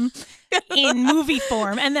him in movie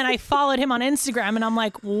form, and then I followed him on Instagram, and I'm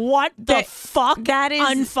like, what the fuck? That is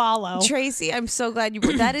unfollow. Tracy, I'm so glad you.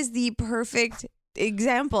 That is the perfect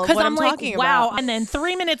example of because what I'm like, talking about. And then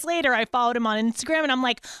 3 minutes later, I followed him on Instagram, and I'm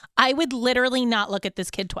like, I would literally not look at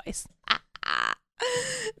this kid twice.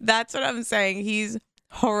 That's what I'm saying. He's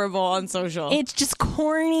horrible on social. It's just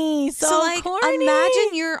corny. So like, corny. imagine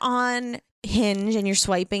you're on Hinge and you're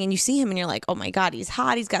swiping and you see him and you're like, oh my God, he's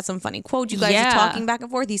hot. He's got some funny quotes. You guys are talking back and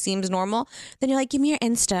forth. He seems normal. Then you're like, give me your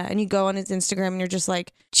Insta. And you go on his Instagram and you're just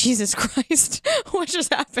like, Jesus Christ, what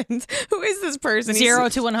just happened? Who is this person? 0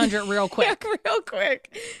 to 100 real quick. Yeah, real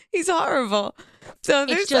quick. He's horrible. So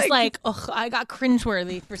it's just like, ugh, I got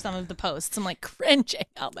cringeworthy for some of the posts. I'm like, cringing.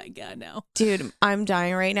 Oh my God, no. Dude, I'm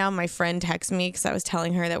dying right now. My friend texted me because I was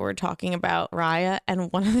telling her that we're talking about Raya,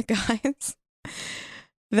 and one of the guys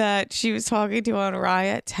that she was talking to on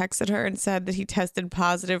Raya texted her and said that he tested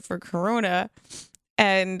positive for corona.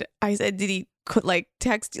 And I said, did he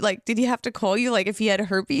text, like, did he have to call you? Like, if he had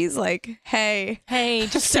herpes, like, hey,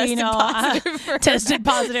 just so you know, tested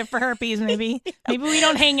positive for herpes. Maybe we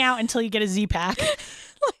don't hang out until you get a Z-Pack.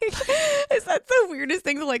 Like, is that the weirdest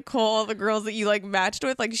thing to like call all the girls that you like matched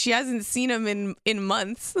with? Like, she hasn't seen him in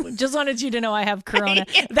months. Just wanted you to know I have corona.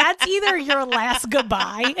 That's either your last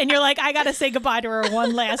goodbye and you're like, I gotta say goodbye to her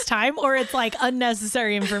one last time, or it's like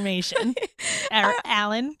unnecessary information.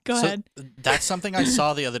 Alan, go ahead. That's something I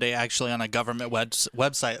saw the other day actually on a government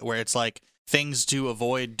website where it's like things to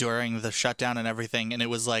avoid during the shutdown and everything, and it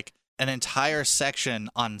was like an entire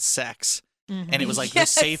section on sex. And it was like the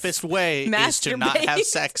safest way is to not have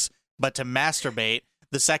sex, but to masturbate.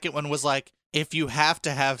 The second one was like, if you have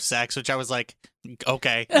to have sex, which I was like,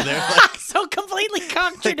 okay. Like, so completely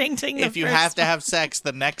contradicting. Like, if you have to have sex,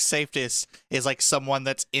 the next safest is like someone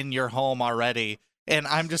that's in your home already. And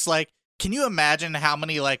I'm just like, can you imagine how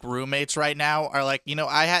many like roommates right now are like,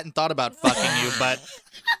 I hadn't thought about fucking you, but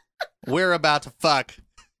we're about to fuck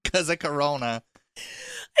because of corona.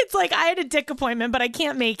 It's like I had a dick appointment, but I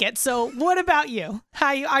can't make it. So what about you?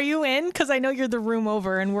 Are you in? Because I know you're the room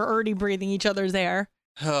over and we're already breathing each other's air.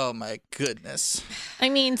 Oh, my goodness. I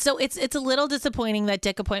mean, so it's a little disappointing that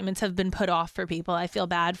dick appointments have been put off for people. I feel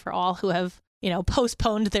bad for all who have,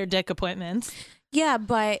 postponed their dick appointments. Yeah,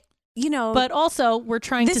 but... but also we're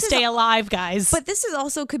trying to stay alive, guys. But this is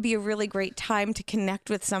also could be a really great time to connect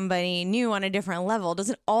with somebody new on a different level. It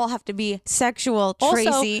doesn't all have to be sexual, Tracy.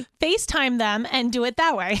 Also, FaceTime them and do it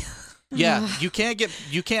that way. Yeah, you can't get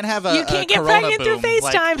pregnant through FaceTime.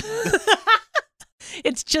 Like...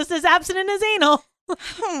 It's just as abstinent as anal.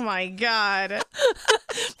 Oh my God.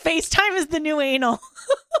 FaceTime is the new anal.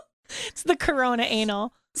 It's the corona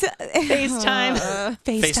anal. FaceTime.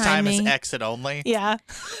 FaceTime is exit only. Yeah.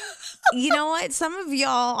 You know what? Some of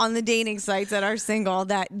y'all on the dating sites that are single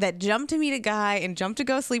that jump to meet a guy and jump to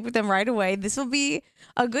go sleep with them right away, this will be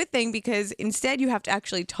a good thing because instead you have to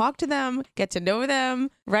actually talk to them, get to know them,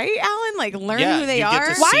 right, Alan? Like learn who they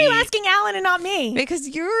are. Why are you asking Alan and not me? Because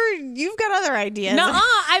you've got other ideas. No,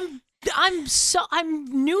 I'm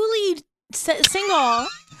newly single.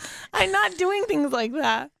 I'm not doing things like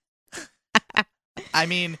that. I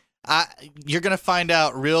mean, you're going to find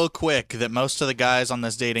out real quick that most of the guys on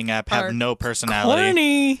this dating app have no personality.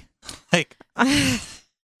 Corny. Like,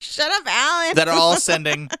 shut up, Alan. That are all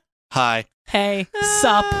sending, hi. Hey,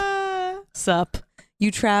 sup.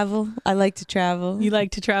 You travel? I like to travel. You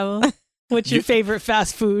like to travel? What's your favorite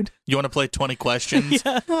fast food? You want to play 20 questions?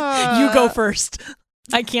 Yeah. You go first.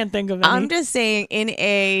 I can't think of any. I'm just saying in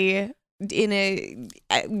a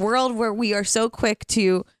world where we are so quick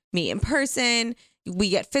to meet in person, we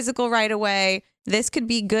get physical right away. This could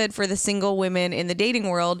be good for the single women in the dating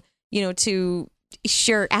world,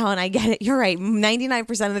 sure, Alan, I get it. You're right.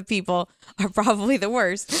 99% of the people are probably the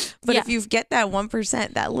worst. But if you get that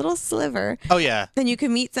 1%, that little sliver, then you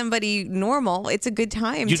can meet somebody normal. It's a good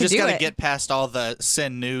time to do it. You just got to get past all the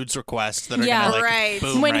send nudes requests that are going to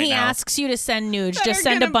boom when right he now. Asks you to send nudes, just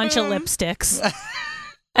send a bunch of lipsticks.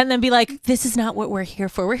 And then be like, this is not what we're here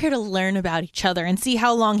for. We're here to learn about each other and see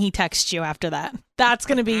how long he texts you after that. That's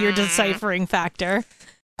going to be your deciphering factor.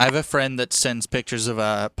 I have a friend that sends pictures of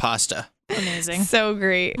pasta. Amazing. So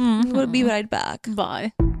great. Mhm. We'll be right back.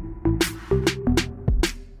 Bye.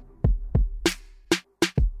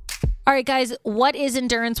 All right, guys, what is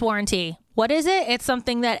endurance warranty? What is it? It's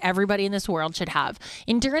something that everybody in this world should have.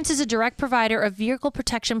 Endurance is a direct provider of vehicle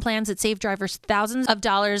protection plans that save drivers thousands of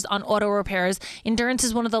dollars on auto repairs. Endurance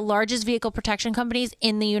is one of the largest vehicle protection companies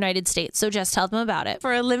in the United States. So just tell them about it.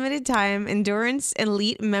 For a limited time, Endurance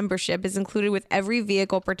Elite membership is included with every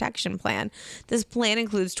vehicle protection plan. This plan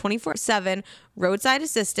includes 24/7 roadside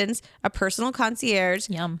assistance, a personal concierge,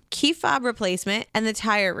 key fob replacement, and the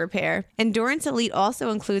tire repair. Endurance Elite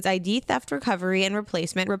also includes ID theft recovery and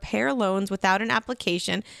replacement, repair loans without an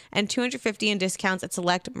application, and $250 in discounts at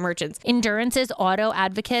select merchants. Endurance's auto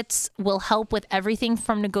advocates will help with everything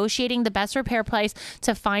from negotiating the best repair price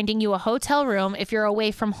to finding you a hotel room if you're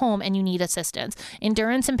away from home and you need assistance.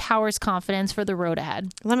 Endurance empowers confidence for the road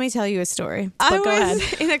ahead. Let me tell you a story. But I go was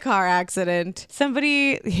ahead. in a car accident.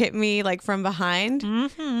 Somebody hit me like from behind.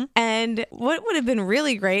 And what would have been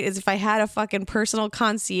really great is if I had a fucking personal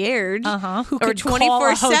concierge Who or could call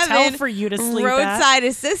a hotel 24/7 for you to sleep roadside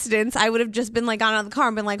assistance. I would have just been like gone out of the car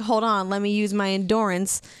and been like, hold on, let me use my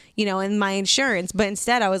endurance, and my insurance. But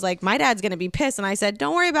instead I was like, my dad's going to be pissed. And I said,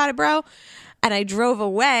 don't worry about it, bro. And I drove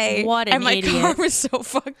away. What an And my idiot. car was so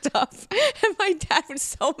fucked up. And my dad was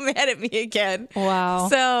so mad at me again. Wow.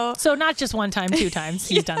 So not just one time, 2 times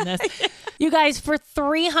he's done this. You guys, for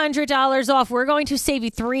 $300 off, we're going to save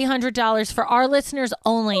you $300 for our listeners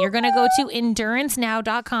only. You're going to go to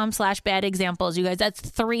endurancenow.com/bad examples. You guys, that's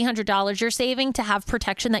 $300 you're saving to have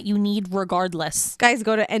protection that you need regardless. Guys,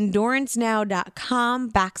 go to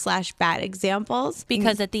endurancenow.com/bad examples.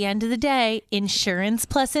 Because at the end of the day, insurance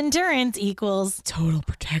plus endurance equals total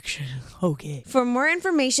protection. Okay. For more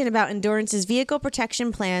information about Endurance's vehicle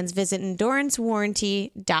protection plans, visit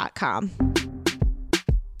endurancewarranty.com.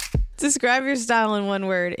 Describe your style in one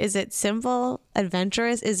word. Is it simple,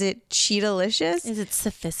 adventurous? Is it cheetah-licious? Is it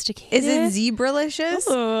sophisticated? Is it zebra-licious?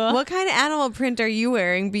 Ooh. What kind of animal print are you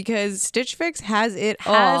wearing? Because Stitch Fix has it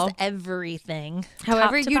all. Has everything.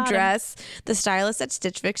 However Top to you bottom. dress, the stylists at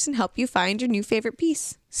Stitch Fix can help you find your new favorite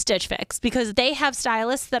piece. Stitch Fix, because they have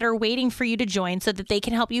stylists that are waiting for you to join so that they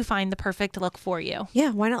can help you find the perfect look for you. Yeah,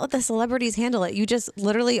 why not let the celebrities handle it? You just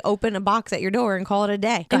literally open a box at your door and call it a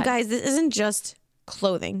day. And guys, this isn't just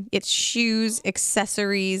clothing. It's shoes,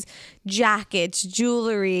 accessories, jackets,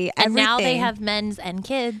 jewelry, And everything. now they have men's and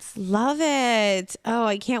kids. Love it. Oh,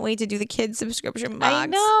 I can't wait to do the kids subscription box. I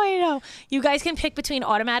know. You guys can pick between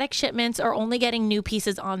automatic shipments or only getting new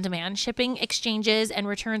pieces on demand. Shipping, exchanges, and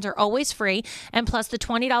returns are always free. And plus, the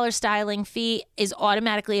 $20 styling fee is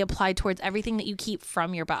automatically applied towards everything that you keep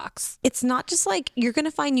from your box. It's not just like you're going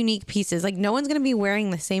to find unique pieces. Like no one's going to be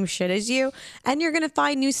wearing the same shit as you. And you're going to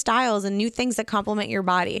find new styles and new things that complement your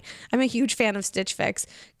body. I'm a huge fan of Stitch Fix.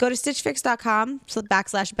 Go to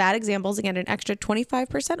stitchfix.com/bad examples and get an extra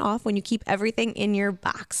 25% off when you keep everything in your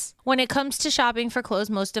box. When it comes to shopping for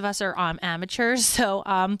clothes, most of us are amateurs. So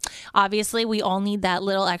obviously we all need that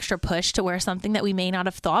little extra push to wear something that we may not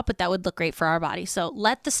have thought, but that would look great for our body. So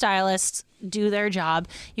let the stylists do their job.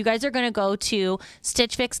 You guys are going to go to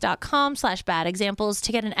stitchfix.com/bad examples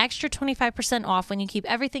to get an extra 25% off when you keep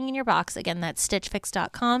everything in your box. Again, that's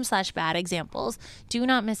stitchfix.com/bad examples. Do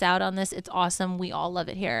not miss out on this. It's awesome. We all love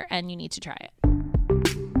it here and you need to try it.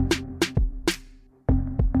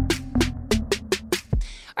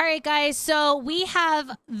 All right, guys. So we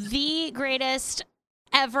have the greatest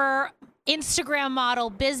ever Instagram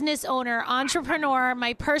model, business owner, entrepreneur,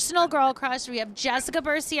 my personal girl crush. We have Jessica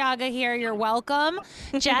Burciaga here. You're welcome.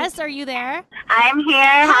 Jess, are you there? I'm here.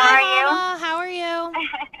 How are you? Mama. How are you?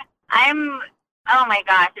 Oh my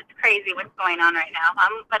gosh, it's crazy what's going on right now.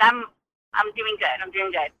 I'm doing good. I'm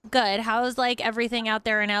doing good. Good. How's like everything out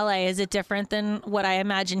there in LA? Is it different than what I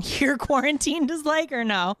imagine here quarantined is like, or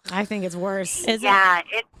no? I think it's worse. Is Yeah,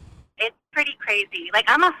 it's pretty crazy. Like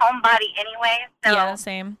I'm a homebody anyway, so Yeah,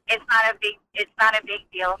 same. it's not a big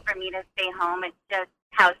deal for me to stay home. It's just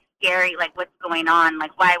how scary, like what's going on,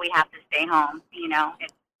 like why we have to stay home.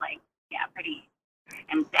 It's like pretty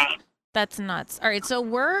insane. That's nuts. All right, so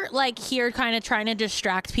we're like here kind of trying to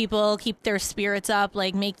distract people, keep their spirits up,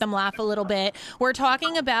 like make them laugh a little bit. We're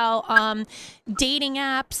talking about dating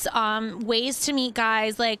apps, ways to meet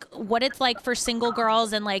guys, like what it's like for single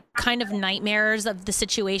girls and like kind of nightmares of the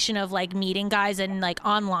situation of like meeting guys and like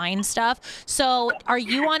online stuff. So are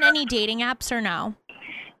you on any dating apps or no?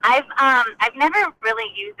 I've never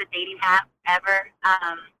really used a dating app ever.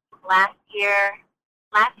 Last year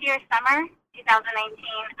summer, 2019,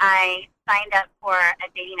 I signed up for a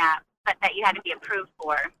dating app, but that you had to be approved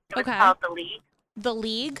for. It was called The League. The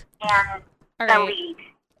League? And All The right. League.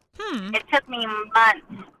 It took me months.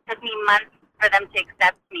 For them to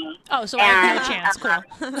accept me. Oh, so I have no chance. Cool.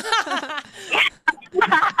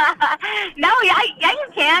 No, yeah, you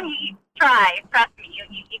can. You try. Trust me,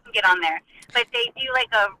 you can get on there. But they do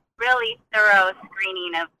like a really thorough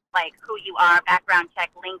screening of like who you are, background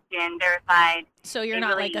check, LinkedIn, verified. So you're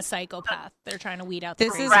not like a psychopath. They're trying to weed out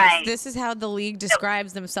the This is how the League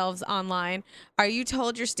describes themselves online. Are you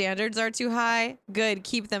told your standards are too high? Good,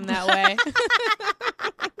 keep them that way.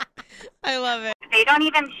 I love it. They don't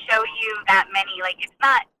even show you that many. Like, it's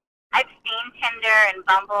not. I've seen Tinder and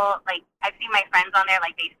Bumble. Like, I've seen my friends on there.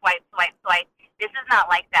 Like, they swipe. This is not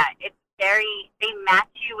like that. It's very. They match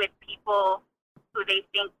you with people who they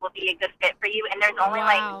think will be a good fit for you. And there's only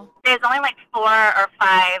like 4 or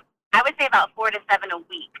 5. I would say about 4 to 7 a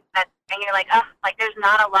week. And you're like, like there's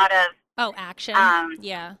not a lot of action.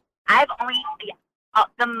 Yeah. I've only.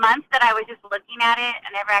 The month that I was just looking at it,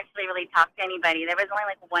 I never actually really talked to anybody. There was only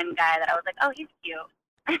like one guy that I was like, oh, he's cute.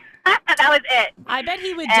 That was it. I bet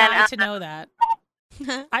he would die to know that.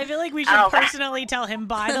 I feel like we should personally tell him,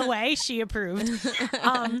 by the way, she approved.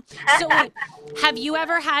 So have you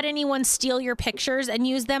ever had anyone steal your pictures and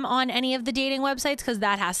use them on any of the dating websites? Because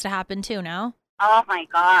that has to happen too now. Oh, my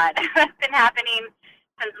God. It's been happening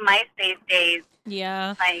since MySpace days.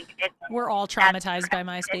 Yeah. Like, we're all traumatized by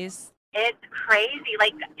MySpace. It's crazy.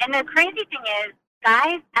 Like, and the crazy thing is,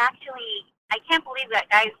 guys actually, I can't believe that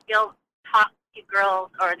guys still talk to girls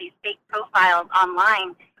or these fake profiles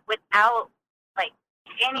online without, like,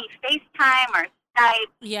 any FaceTime or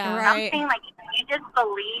Skype. Yeah, right. Something like, you just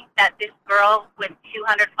believe that this girl with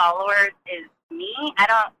 200 followers is me?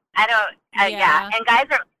 Yeah. And guys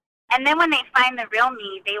are, and then when they find the real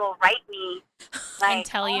me, they will write me, like, and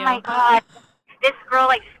tell you, oh my God, this girl,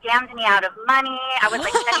 like, scammed me out of money. I was,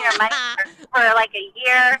 like, sending her money for like, a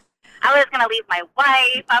year. I was going to leave my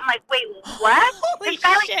wife. I'm like, wait, what? Holy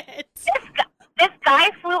shit. This guy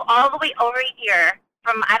flew all the way over here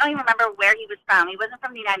from, I don't even remember where he was from. He wasn't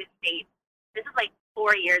from the United States. This is, like,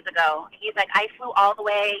 4 years ago. He's like, I flew all the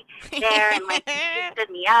way there, and, like, he stood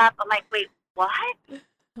me up. I'm like, wait, what?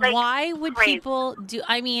 Like, why would people do?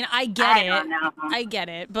 I mean, I get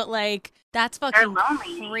it, but like that's fucking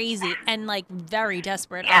crazy and like very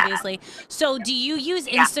desperate, obviously. So, do you use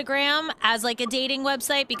Instagram as like a dating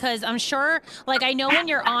website? Because I'm sure, like, I know when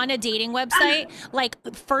you're on a dating website, like,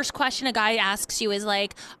 first question a guy asks you is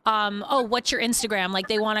like, oh, what's your Instagram? Like,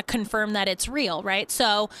 they want to confirm that it's real, right?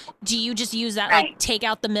 So, do you just use that, like, take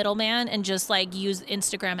out the middleman and just like use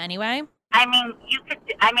Instagram anyway? I mean,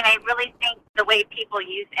 I really think the way people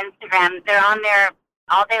use Instagram, they're on there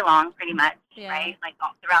all day long, pretty much, right? Like,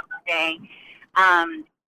 all throughout the day.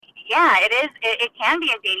 It is. It can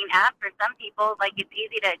be a dating app for some people. Like, it's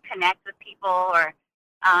easy to connect with people, or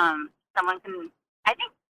someone can.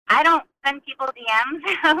 I don't send people DMs,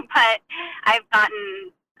 but I've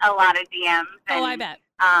gotten a lot of DMs. And, I bet.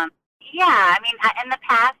 I mean, in the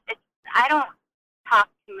past, I don't talk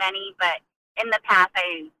to many, but in the past,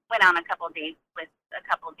 I went on a couple dates with a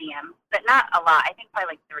couple DMs, but not a lot. I think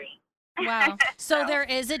probably like 3. Wow. So there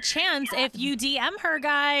is a chance if you DM her,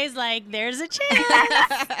 guys. Like, there's a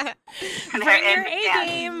chance. Bring your A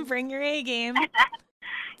game. Bring your A game.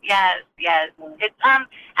 Yes. It's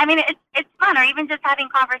I mean, it's fun, or even just having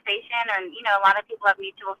conversation, and a lot of people have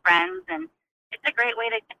mutual friends, and it's a great way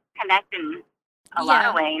to connect in a lot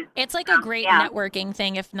of ways. It's like a great networking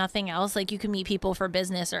thing, if nothing else. Like, you can meet people for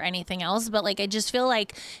business or anything else, but like, I just feel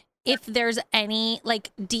like if there's any,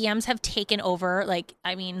 like, DMs have taken over, like,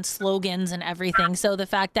 I mean, slogans and everything. So the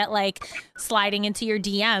fact that, like, sliding into your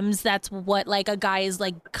DMs, that's what, like, a guy is,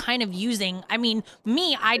 like, kind of using. I mean,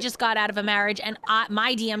 I just got out of a marriage, and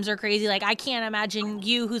my DMs are crazy. Like, I can't imagine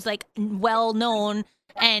you, who's, like, well known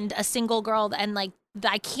and a single girl, and, like,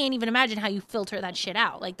 I can't even imagine how you filter that shit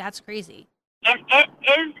out. Like, that's crazy. And it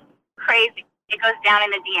is crazy. It goes down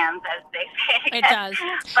in the DMs, as they say. It does.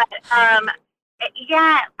 But,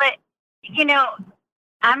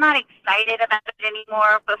 I'm not excited about it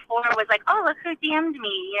anymore. Before it was like, oh, look who DM'd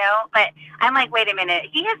me, But I'm like, wait a minute.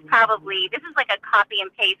 He has probably, this is like a copy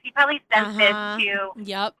and paste. He probably sent this to,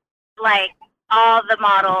 like, all the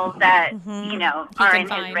models that, are in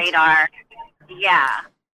his radar. Yeah.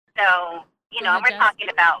 So, we're talking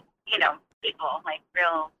about, people, like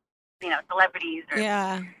real, celebrities or,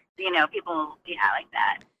 people, like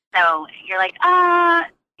that. So you're like,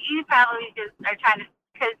 you probably just are trying to,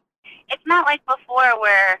 because it's not like before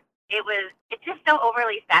where it's just so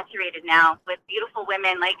overly saturated now with beautiful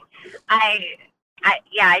women. Like, I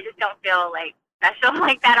just don't feel like special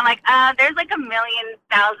like that. I'm like, there's like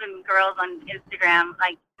 1,000,000 girls on Instagram.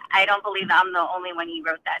 Like, I don't believe that I'm the only one he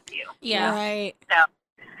wrote that to. Yeah. Right. So,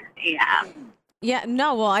 yeah. Yeah,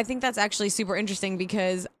 no, well, I think that's actually super interesting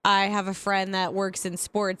because I have a friend that works in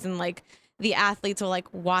sports and like the athletes will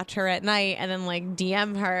like watch her at night and then like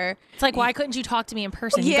DM her. It's like, why couldn't you talk to me in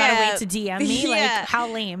person? You gotta wait to DM me? Like, Yeah.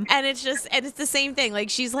 how lame. And it's the same thing. Like,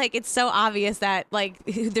 she's like, it's so obvious that like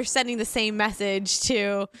they're sending the same message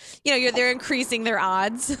to, they're increasing their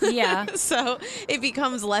odds. Yeah. So it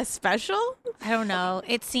becomes less special. I don't know.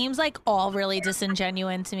 It seems like all really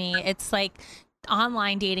disingenuous to me. It's like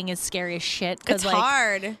online dating is scary as shit. It's like,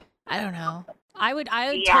 hard. I don't know. I would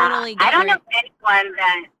Yeah. totally get I don't where-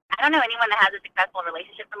 know anyone that has a successful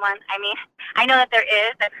relationship from one. I mean, I know that there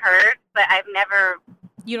is. I've heard, but I've never.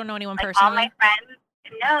 You don't know anyone Like personally? all my friends.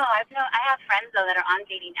 No, I have friends though that are on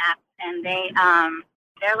dating apps, and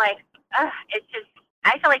they're like, it's just.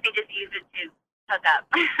 I feel like they just use it to hook up.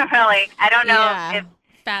 Really, I don't know if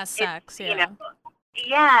fast sex. Yeah.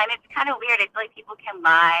 Yeah, and it's kind of weird. It's like people can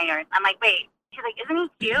lie, or I'm like, wait. She's like, isn't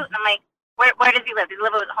he cute? And I'm like, where does he live? Does he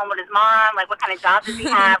live at home with his mom? Like, what kind of job does he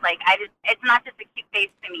have? Like, it's not just a cute face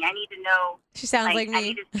to me. I need to know. She sounds like I me.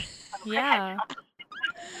 need to see someone. Yeah.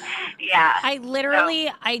 Yeah. I literally,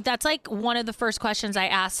 that's like one of the first questions I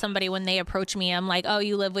ask somebody when they approach me. I'm like, oh,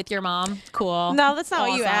 you live with your mom? Cool. No, that's not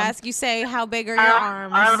what you Awesome. ask. You say, how big are your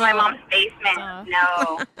arms? Or my mom's basement.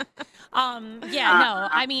 No. No.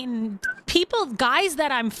 I mean, guys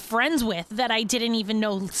that I'm friends with that I didn't even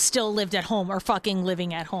know still lived at home are fucking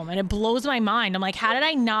living at home. And it blows my mind. I'm like, how did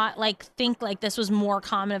I not like think like this was more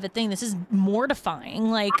common of a thing? This is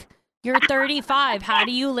mortifying. Like, you're 35. How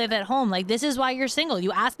do you live at home? Like, this is why you're single.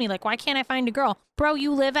 You asked me, like, why can't I find a girl? Bro,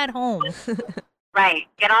 you live at home. Right.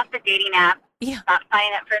 Get off the dating app. Yeah. Stop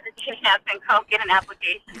signing up for the dating apps and go get an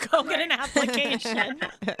application. Go get an application.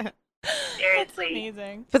 Seriously.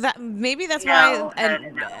 Amazing. But that's No, why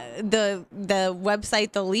and the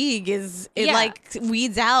website The League it Yeah. like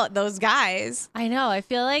weeds out those guys. I know. I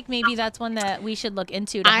feel like maybe that's one that we should look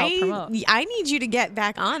into to help promote. I need you to get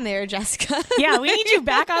back on there, Jessica. Yeah, we need you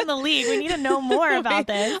back on The League. We need to know more about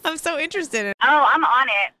this. I'm so interested in Oh, I'm on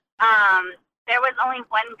it. There was only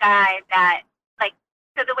one guy that, like,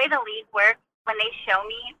 so the way the league works, when they show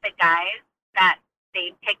me the guys that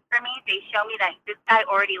they picked for me, they show me that this guy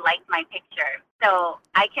already liked my picture. So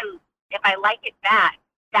I can, if I like it back,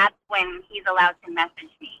 that's when he's allowed to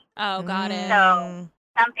message me. Oh, got it. So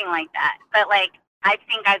something like that. But like, I've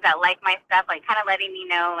seen guys that like my stuff, like kind of letting me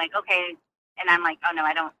know, like, okay, and I'm like, oh no,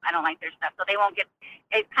 I don't like their stuff. So they won't get.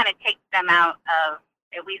 It kind of takes them out of,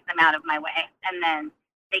 it weeds them out of my way, and then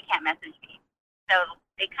they can't message me. So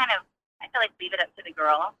they kind of, I feel like, leave it up to the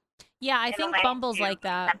girl. Yeah, I in a think way Bumble's to like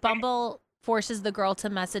that. accept it. Bumble forces the girl to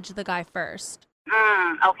message the guy first.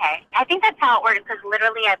 Okay. I think that's how it works, because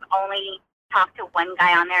literally I've only talked to one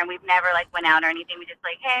guy on there, and we've never like went out or anything. We just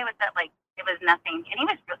like, hey, what's up? Like, it was nothing, and he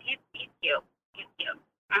was he's cute. He's cute.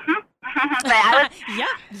 But I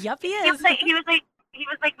was. Yup, he He is. was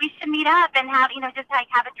like, we should meet up and have, just like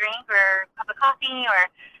have a drink or a cup of coffee or,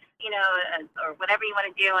 or whatever you want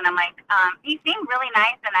to do. And I'm like, he seemed really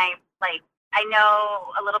nice, and I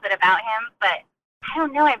know a little bit about him, but I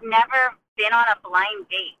don't know. I've never been on a blind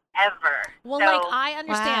date ever. Well, So, like, I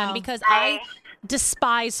understand Wow. because I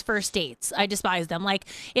despise first dates. I despise them. Like,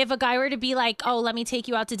 if a guy were to be like, oh, let me take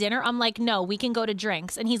you out to dinner, I'm like, no, we can go to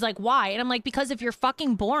drinks. And he's like, why? And I'm like, because if you're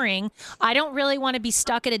fucking boring, I don't really want to be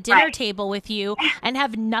stuck at a dinner Right. table with you and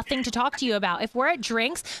have nothing to talk to you about. If we're at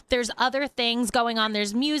drinks, there's other things going on.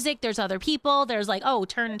 There's music, there's other people, there's like, oh,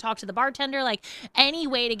 turn and talk to the bartender, like any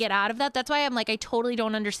way to get out of that. That's why I'm like, I totally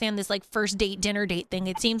don't understand this like first date, dinner date thing.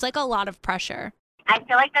 It seems like a lot of pressure. I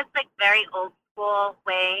feel like that's like very old school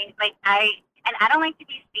way. Like I don't like to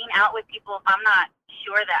be seen out with people if I'm not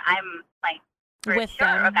sure that I'm like for With sure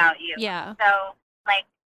them. about you. Yeah. So like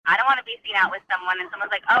I don't want to be seen out with someone and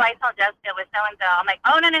someone's like, oh, I saw Jessica with so and so. I'm like,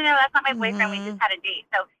 oh no, that's not my boyfriend. We just had a date.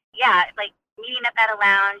 So yeah, it's like meeting up at a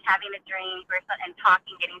lounge, having a drink or and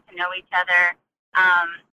talking, getting to know each other.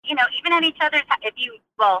 Even at each other's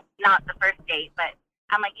not the first date, but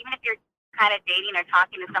I'm like, even if you're kind of dating or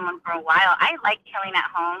talking to someone for a while, I like chilling at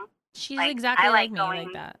home. She's Like, exactly I like like me, going-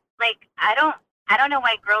 like that. Like I don't know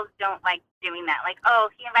why girls don't like doing that. Like, oh,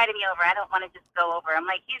 he invited me over, I don't want to just go over. I'm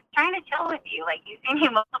like, he's trying to chill with you. Like, you've seen me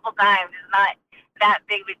multiple times. It's not that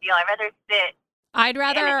big of a deal. I'd rather sit. I'd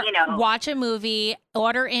rather And, watch a movie,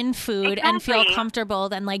 order in food, and feel Exactly. comfortable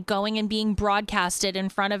than like going and being broadcasted in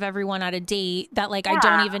front of everyone at a date that like I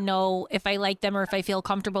don't Yeah. even know if I like them or if I feel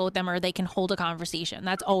comfortable with them or they can hold a conversation.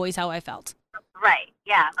 That's always how I felt. Right.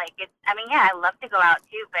 Yeah. Like I mean, yeah, I love to go out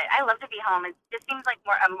too, but I love to be home. It just seems like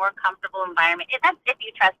a more comfortable environment. That's if you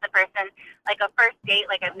trust the person. Like a first date,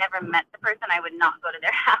 like I've never met the person, I would not go to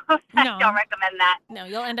their house. No. I don't recommend that. No,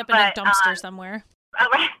 you'll end up in a dumpster somewhere. Oh,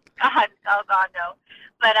 God, no.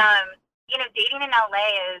 But dating in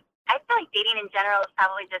LA I feel like dating in general is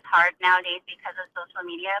probably just hard nowadays because of social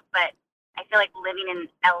media. But I feel like living in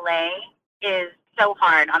LA is so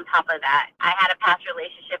hard. On top of that, I had a past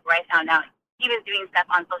relationship where I found out he was doing stuff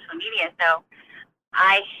on social media. So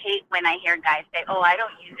I hate when I hear guys say, "Oh, I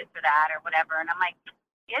don't use it for that" or whatever. And I'm like,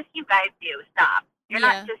 yes, you guys do. Stop. You're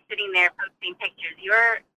not just sitting there posting pictures.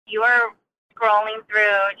 You're scrolling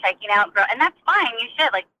through, checking out and that's fine. You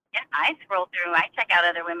should. Like, yeah, I scroll through. I check out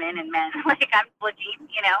other women and men. Like, I'm looking,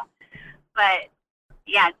 But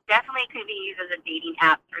yeah, it definitely could be used as a dating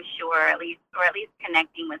app for sure. At least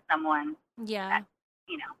connecting with someone. Yeah. That,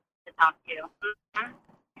 to talk to. Mm-hmm.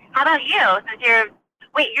 How about you? Since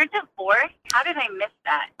you're divorced? How did I miss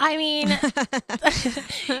that? I mean,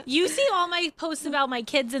 you see all my posts about my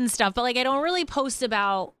kids and stuff, but like I don't really post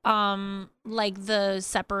about like the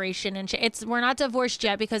separation and shit. We're not divorced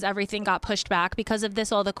yet because everything got pushed back because of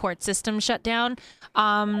this. All the court system shut down.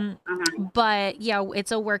 But yeah,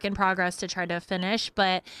 it's a work in progress to try to finish.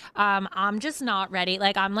 But I'm just not ready.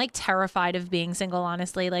 Like I'm like terrified of being single.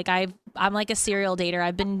 Honestly, like I'm like a serial dater.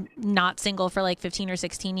 I've been not single for like 15 or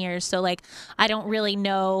 16 years. So like I don't really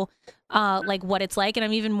know like what it's like, and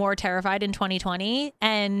I'm even more terrified in 2020.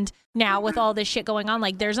 And now with all this shit going on,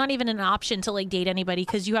 like there's not even an option to like date anybody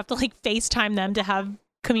because you have to like FaceTime them to have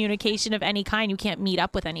communication of any kind. You can't meet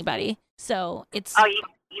up with anybody. So it's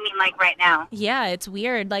you mean like right now? Yeah, it's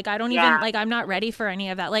weird. Like I don't even like I'm not ready for any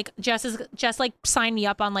of that. Like Jess like signed me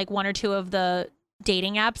up on like one or two of the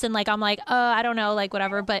dating apps, and like I'm like I don't know, like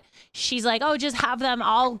whatever, but she's like, oh, just have them,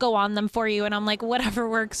 I'll go on them for you, and I'm like, whatever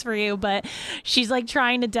works for you. But she's like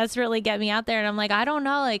trying to desperately get me out there, and I'm like, I don't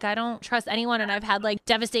know, like I don't trust anyone, and I've had like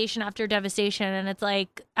devastation after devastation, and it's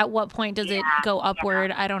like at what point does it go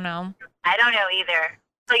upward? I don't know either.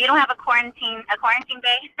 So you don't have a quarantine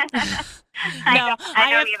base? No, I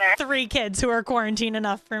don't have either. 3 kids who are quarantine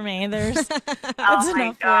enough for me. That's oh my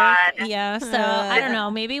enough God. work. Yeah, so I don't know.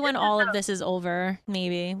 Maybe when all of this is over,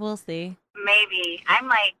 maybe we'll see. Maybe. I'm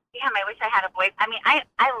like, damn, I wish I had a boyfriend. I mean,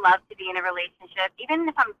 I love to be in a relationship. Even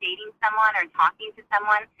if I'm dating someone or talking to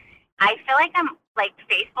someone, I feel like I'm like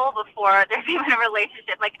faithful before there's even a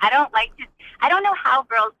relationship. Like I don't know how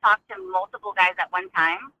girls talk to multiple guys at one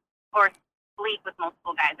time or sleep with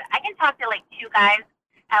multiple guys. I can talk to like 2 guys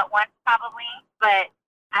at once probably, but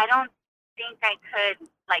I don't think I could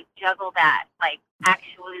like juggle that, like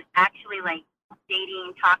actually like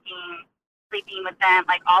dating, talking, sleeping with them,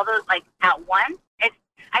 like all those like at once.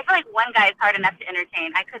 I feel like one guy is hard enough to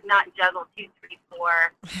entertain. I could not juggle 2, 3,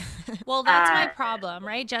 4. Well, that's my problem,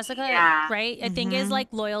 right, Jessica? Yeah. Right? I think is like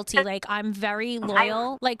loyalty. Like I'm very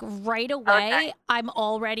loyal. Like right away, I'm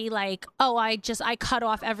already like, oh, I cut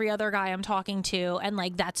off every other guy I'm talking to, and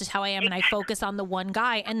like that's just how I am, and I focus on the one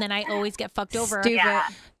guy, and then I always get fucked over. Stupid. Yeah.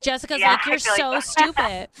 Jessica's like, you're so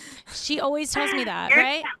stupid. She always tells me that,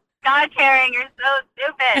 right? God, Karen, you're so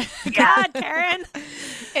stupid. God, Karen.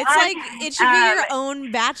 It's like it should be your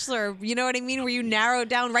own Bachelor. You know what I mean? Where you narrow it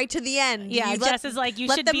down right to the end. Yeah, Jess is like, you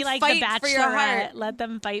should be like the Bachelorette. Let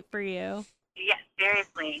them fight for you. Yes,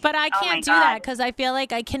 seriously. But I can't do that because I feel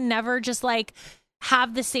like I can never just like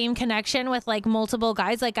have the same connection with like multiple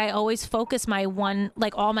guys. Like I always focus my one,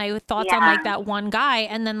 like all my thoughts on like that one guy,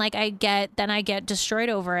 and then like I get destroyed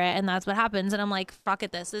over it, and that's what happens. And I'm like, fuck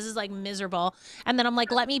it, this is like miserable. And then I'm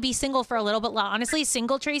like, let me be single for a little bit. Honestly,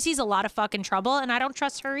 single Tracy's a lot of fucking trouble, and I don't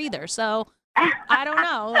trust her either. So I don't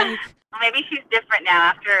know. Like, maybe she's different now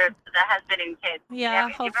after the husband and kids. Yeah,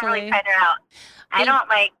 hopefully. You can really hopefully. cut her out. I don't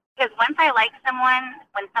like, because once I like someone,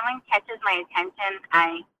 when someone catches my attention,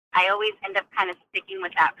 I always end up kind of sticking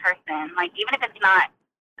with that person. Like, even if it's not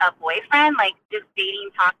a boyfriend, like just dating,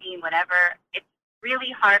 talking, whatever, it's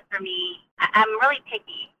really hard for me. I'm really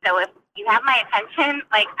picky. So if you have my attention,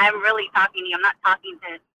 like I'm really talking to you. I'm not talking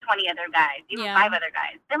to 20 other guys, even 5 other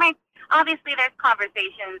guys. Obviously there's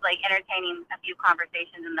conversations, like entertaining a few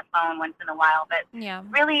conversations in the phone once in a while, but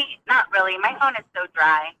really, not really. My phone is so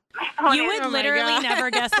dry. You would literally never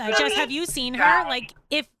guess that. Jess, have you seen her? Like,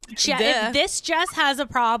 if this Jess has a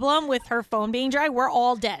problem with her phone being dry, we're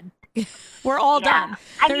all dead. We're all done.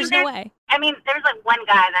 There's no way. I mean, there's like one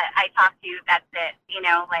guy that I talk to, that's it,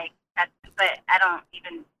 like that's, but I don't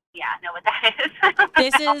even know what that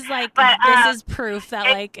is. This is like, this is proof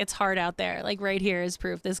that like it's hard out there. Like right here is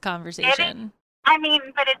proof, this conversation. I mean,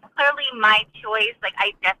 but it's clearly my choice. Like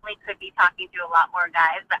I definitely could be talking to a lot more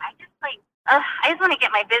guys, but I just like I just want to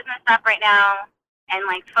get my business up right now and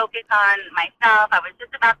like focus on myself. I was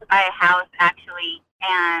just about to buy a house actually,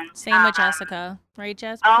 and Same with Jessica, right,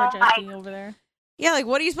 Jess? Oh, Poor Jessie over there. Yeah, like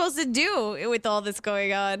what are you supposed to do with all this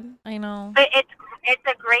going on? I know. But it's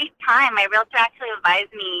a great time. My realtor actually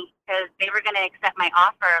advised me because they were going to accept my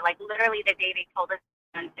offer, like literally the day they told us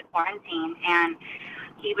to quarantine, and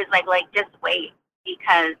he was like just wait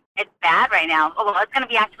because it's bad right now. Oh well, it's going to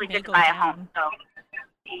be actually just to buy a home. So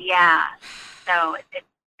yeah, so it's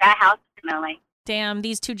that house is going to like. Damn,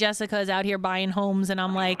 these two Jessicas out here buying homes, and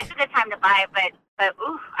I'm like, it's a good time to buy, but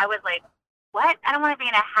ooh, I was like, what? I don't want to be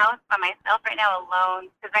in a house by myself right now alone,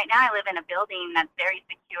 because right now I live in a building that's very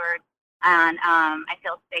secured, and I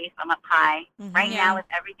feel safe. I'm up high. Right now with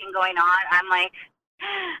everything going on, I'm like,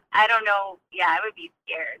 I don't know. Yeah, I would be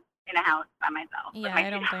scared in a house by myself. Yeah, I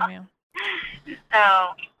don't blame you. So.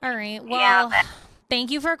 All right. Well,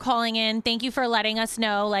 thank you for calling in. Thank you for letting us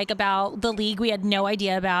know like about the league we had no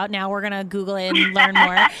idea about. Now we're gonna Google it and learn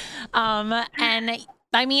more. And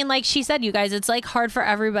I mean, like she said, you guys, it's like hard for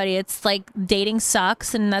everybody. It's like dating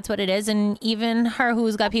sucks, and that's what it is. And even her,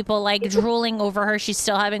 who's got people like drooling over her, she's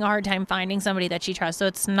still having a hard time finding somebody that she trusts. So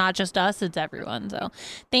it's not just us, it's everyone. So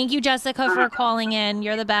thank you, Jessica, for calling in.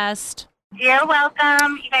 You're the best. You're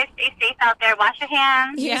welcome. You guys stay safe out there. Wash your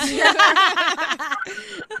hands. Yeah. I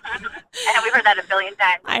know we've heard that a billion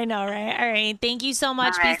times. I know, right? All right. Thank you so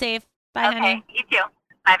much. Right. Be safe. Bye, honey. You too.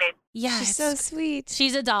 Bye, babe. Yeah, She's so sweet.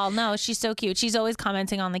 She's a doll. No, she's so cute. She's always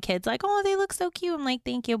commenting on the kids like, oh, they look so cute. I'm like,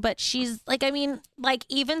 thank you. But she's like, I mean, like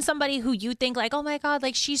even somebody who you think like, oh my God,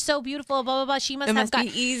 like she's so beautiful, blah, blah, blah. She must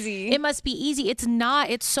be easy. It must be easy. It's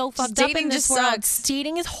not. It's so fucked up in this world. Sucks.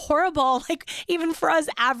 Dating is horrible. Like even for us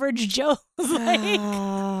average Joes. Like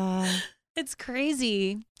it's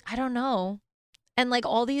crazy. I don't know. And like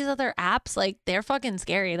all these other apps, like they're fucking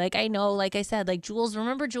scary. Like I know, like I said, like Jules,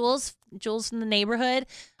 remember Jules from the neighborhood,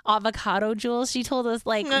 Avocado Jules? She told us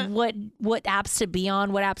like what apps to be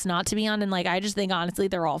on, what apps not to be on. And like, I just think honestly,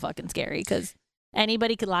 they're all fucking scary because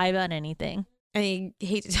anybody could lie about anything. I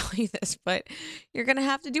hate to tell you this, but you're going to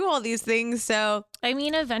have to do all these things. So, I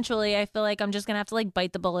mean, eventually I feel like I'm just going to have to like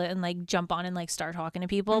bite the bullet and like jump on and like start talking to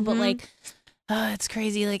people. But like, it's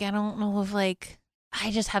crazy. Like, I don't know if like, I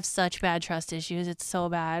just have such bad trust issues. It's so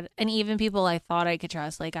bad. And even people I thought I could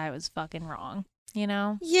trust, like I was fucking wrong, you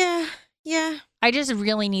know? Yeah. I just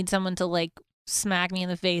really need someone to like smack me in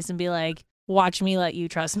the face and be like, watch me let you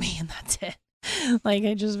trust me. And that's it. Like,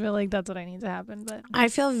 I just feel like that's what I need to happen. But I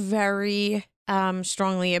feel very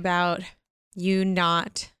strongly about you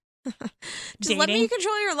not just let me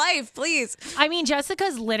control your life, please. I mean,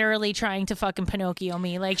 Jessica's literally trying to fucking Pinocchio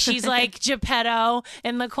me. Like, she's like Geppetto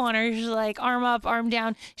in the corner. She's like, arm up, arm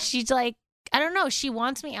down. She's like, I don't know. She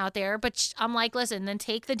wants me out there, but I'm like, listen, then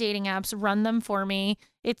take the dating apps, run them for me.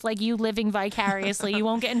 It's like you living vicariously. You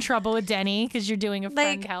won't get in trouble with Denny because you're doing a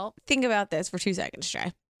friend help. Think about this for 2 seconds,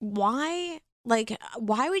 Trey. Why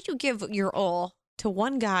would you give your all to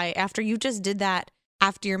one guy after you just did that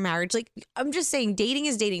after your marriage? Like, I'm just saying, dating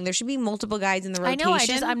is dating. There should be multiple guys in the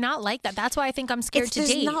rotation. I know. I'm not like that. That's why I think I'm scared to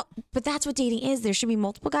date. But that's what dating is. There should be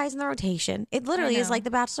multiple guys in the rotation. It literally is like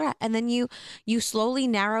The Bachelorette. And then you slowly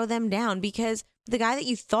narrow them down because the guy that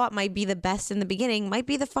you thought might be the best in the beginning might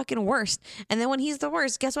be the fucking worst. And then when he's the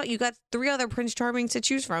worst, guess what? You got 3 other Prince Charmings to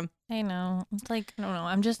choose from. I know. It's like, I don't know.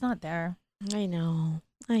 I'm just not there. I know,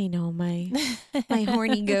 my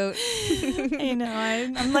horny goat. I know.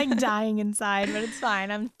 I'm like dying inside, but it's fine.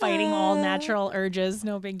 I'm fighting all natural urges.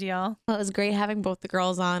 No big deal. Well, it was great having both the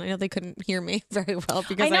girls on. I know they couldn't hear me very well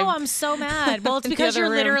because I'm so mad. Well, it's because you're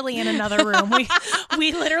literally in another room.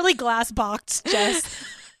 We literally glass boxed Jess.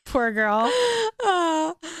 Poor girl.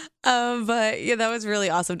 But yeah, that was really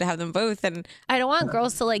awesome to have them both. And I don't want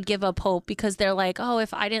girls to like give up hope because they're like, oh,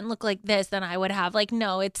 if I didn't look like this, then I would have. Like,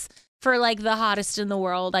 no, it's for like the hottest in the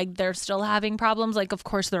world. Like, they're still having problems. Like, of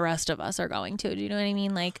course, the rest of us are going to. Do you know what I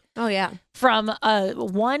mean? Like, oh yeah, from a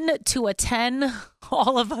 1 to a 10,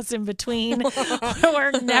 all of us in between,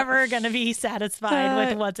 we're never gonna be satisfied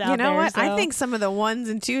with what's out there. You know what? So. I think some of the 1s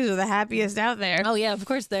and 2s are the happiest out there. Oh yeah, of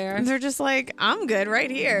course they are. They're just like, I'm good right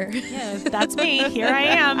here. Yeah, that's me. Here I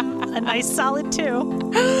am, a nice solid 2.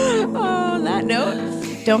 On that note.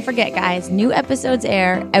 Don't forget, guys, new episodes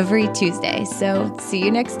air every Tuesday. So see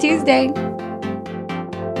you next Tuesday.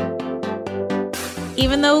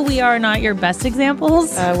 Even though we are not your best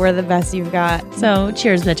examples, we're the best you've got. So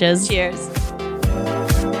cheers, bitches. Cheers.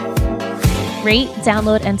 Rate,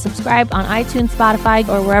 download, and subscribe on iTunes, Spotify,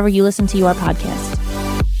 or wherever you listen to your podcast.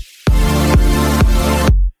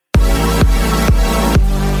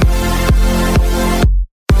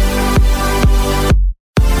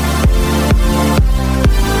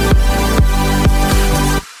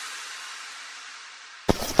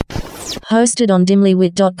 Hosted on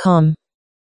dimlywit.com.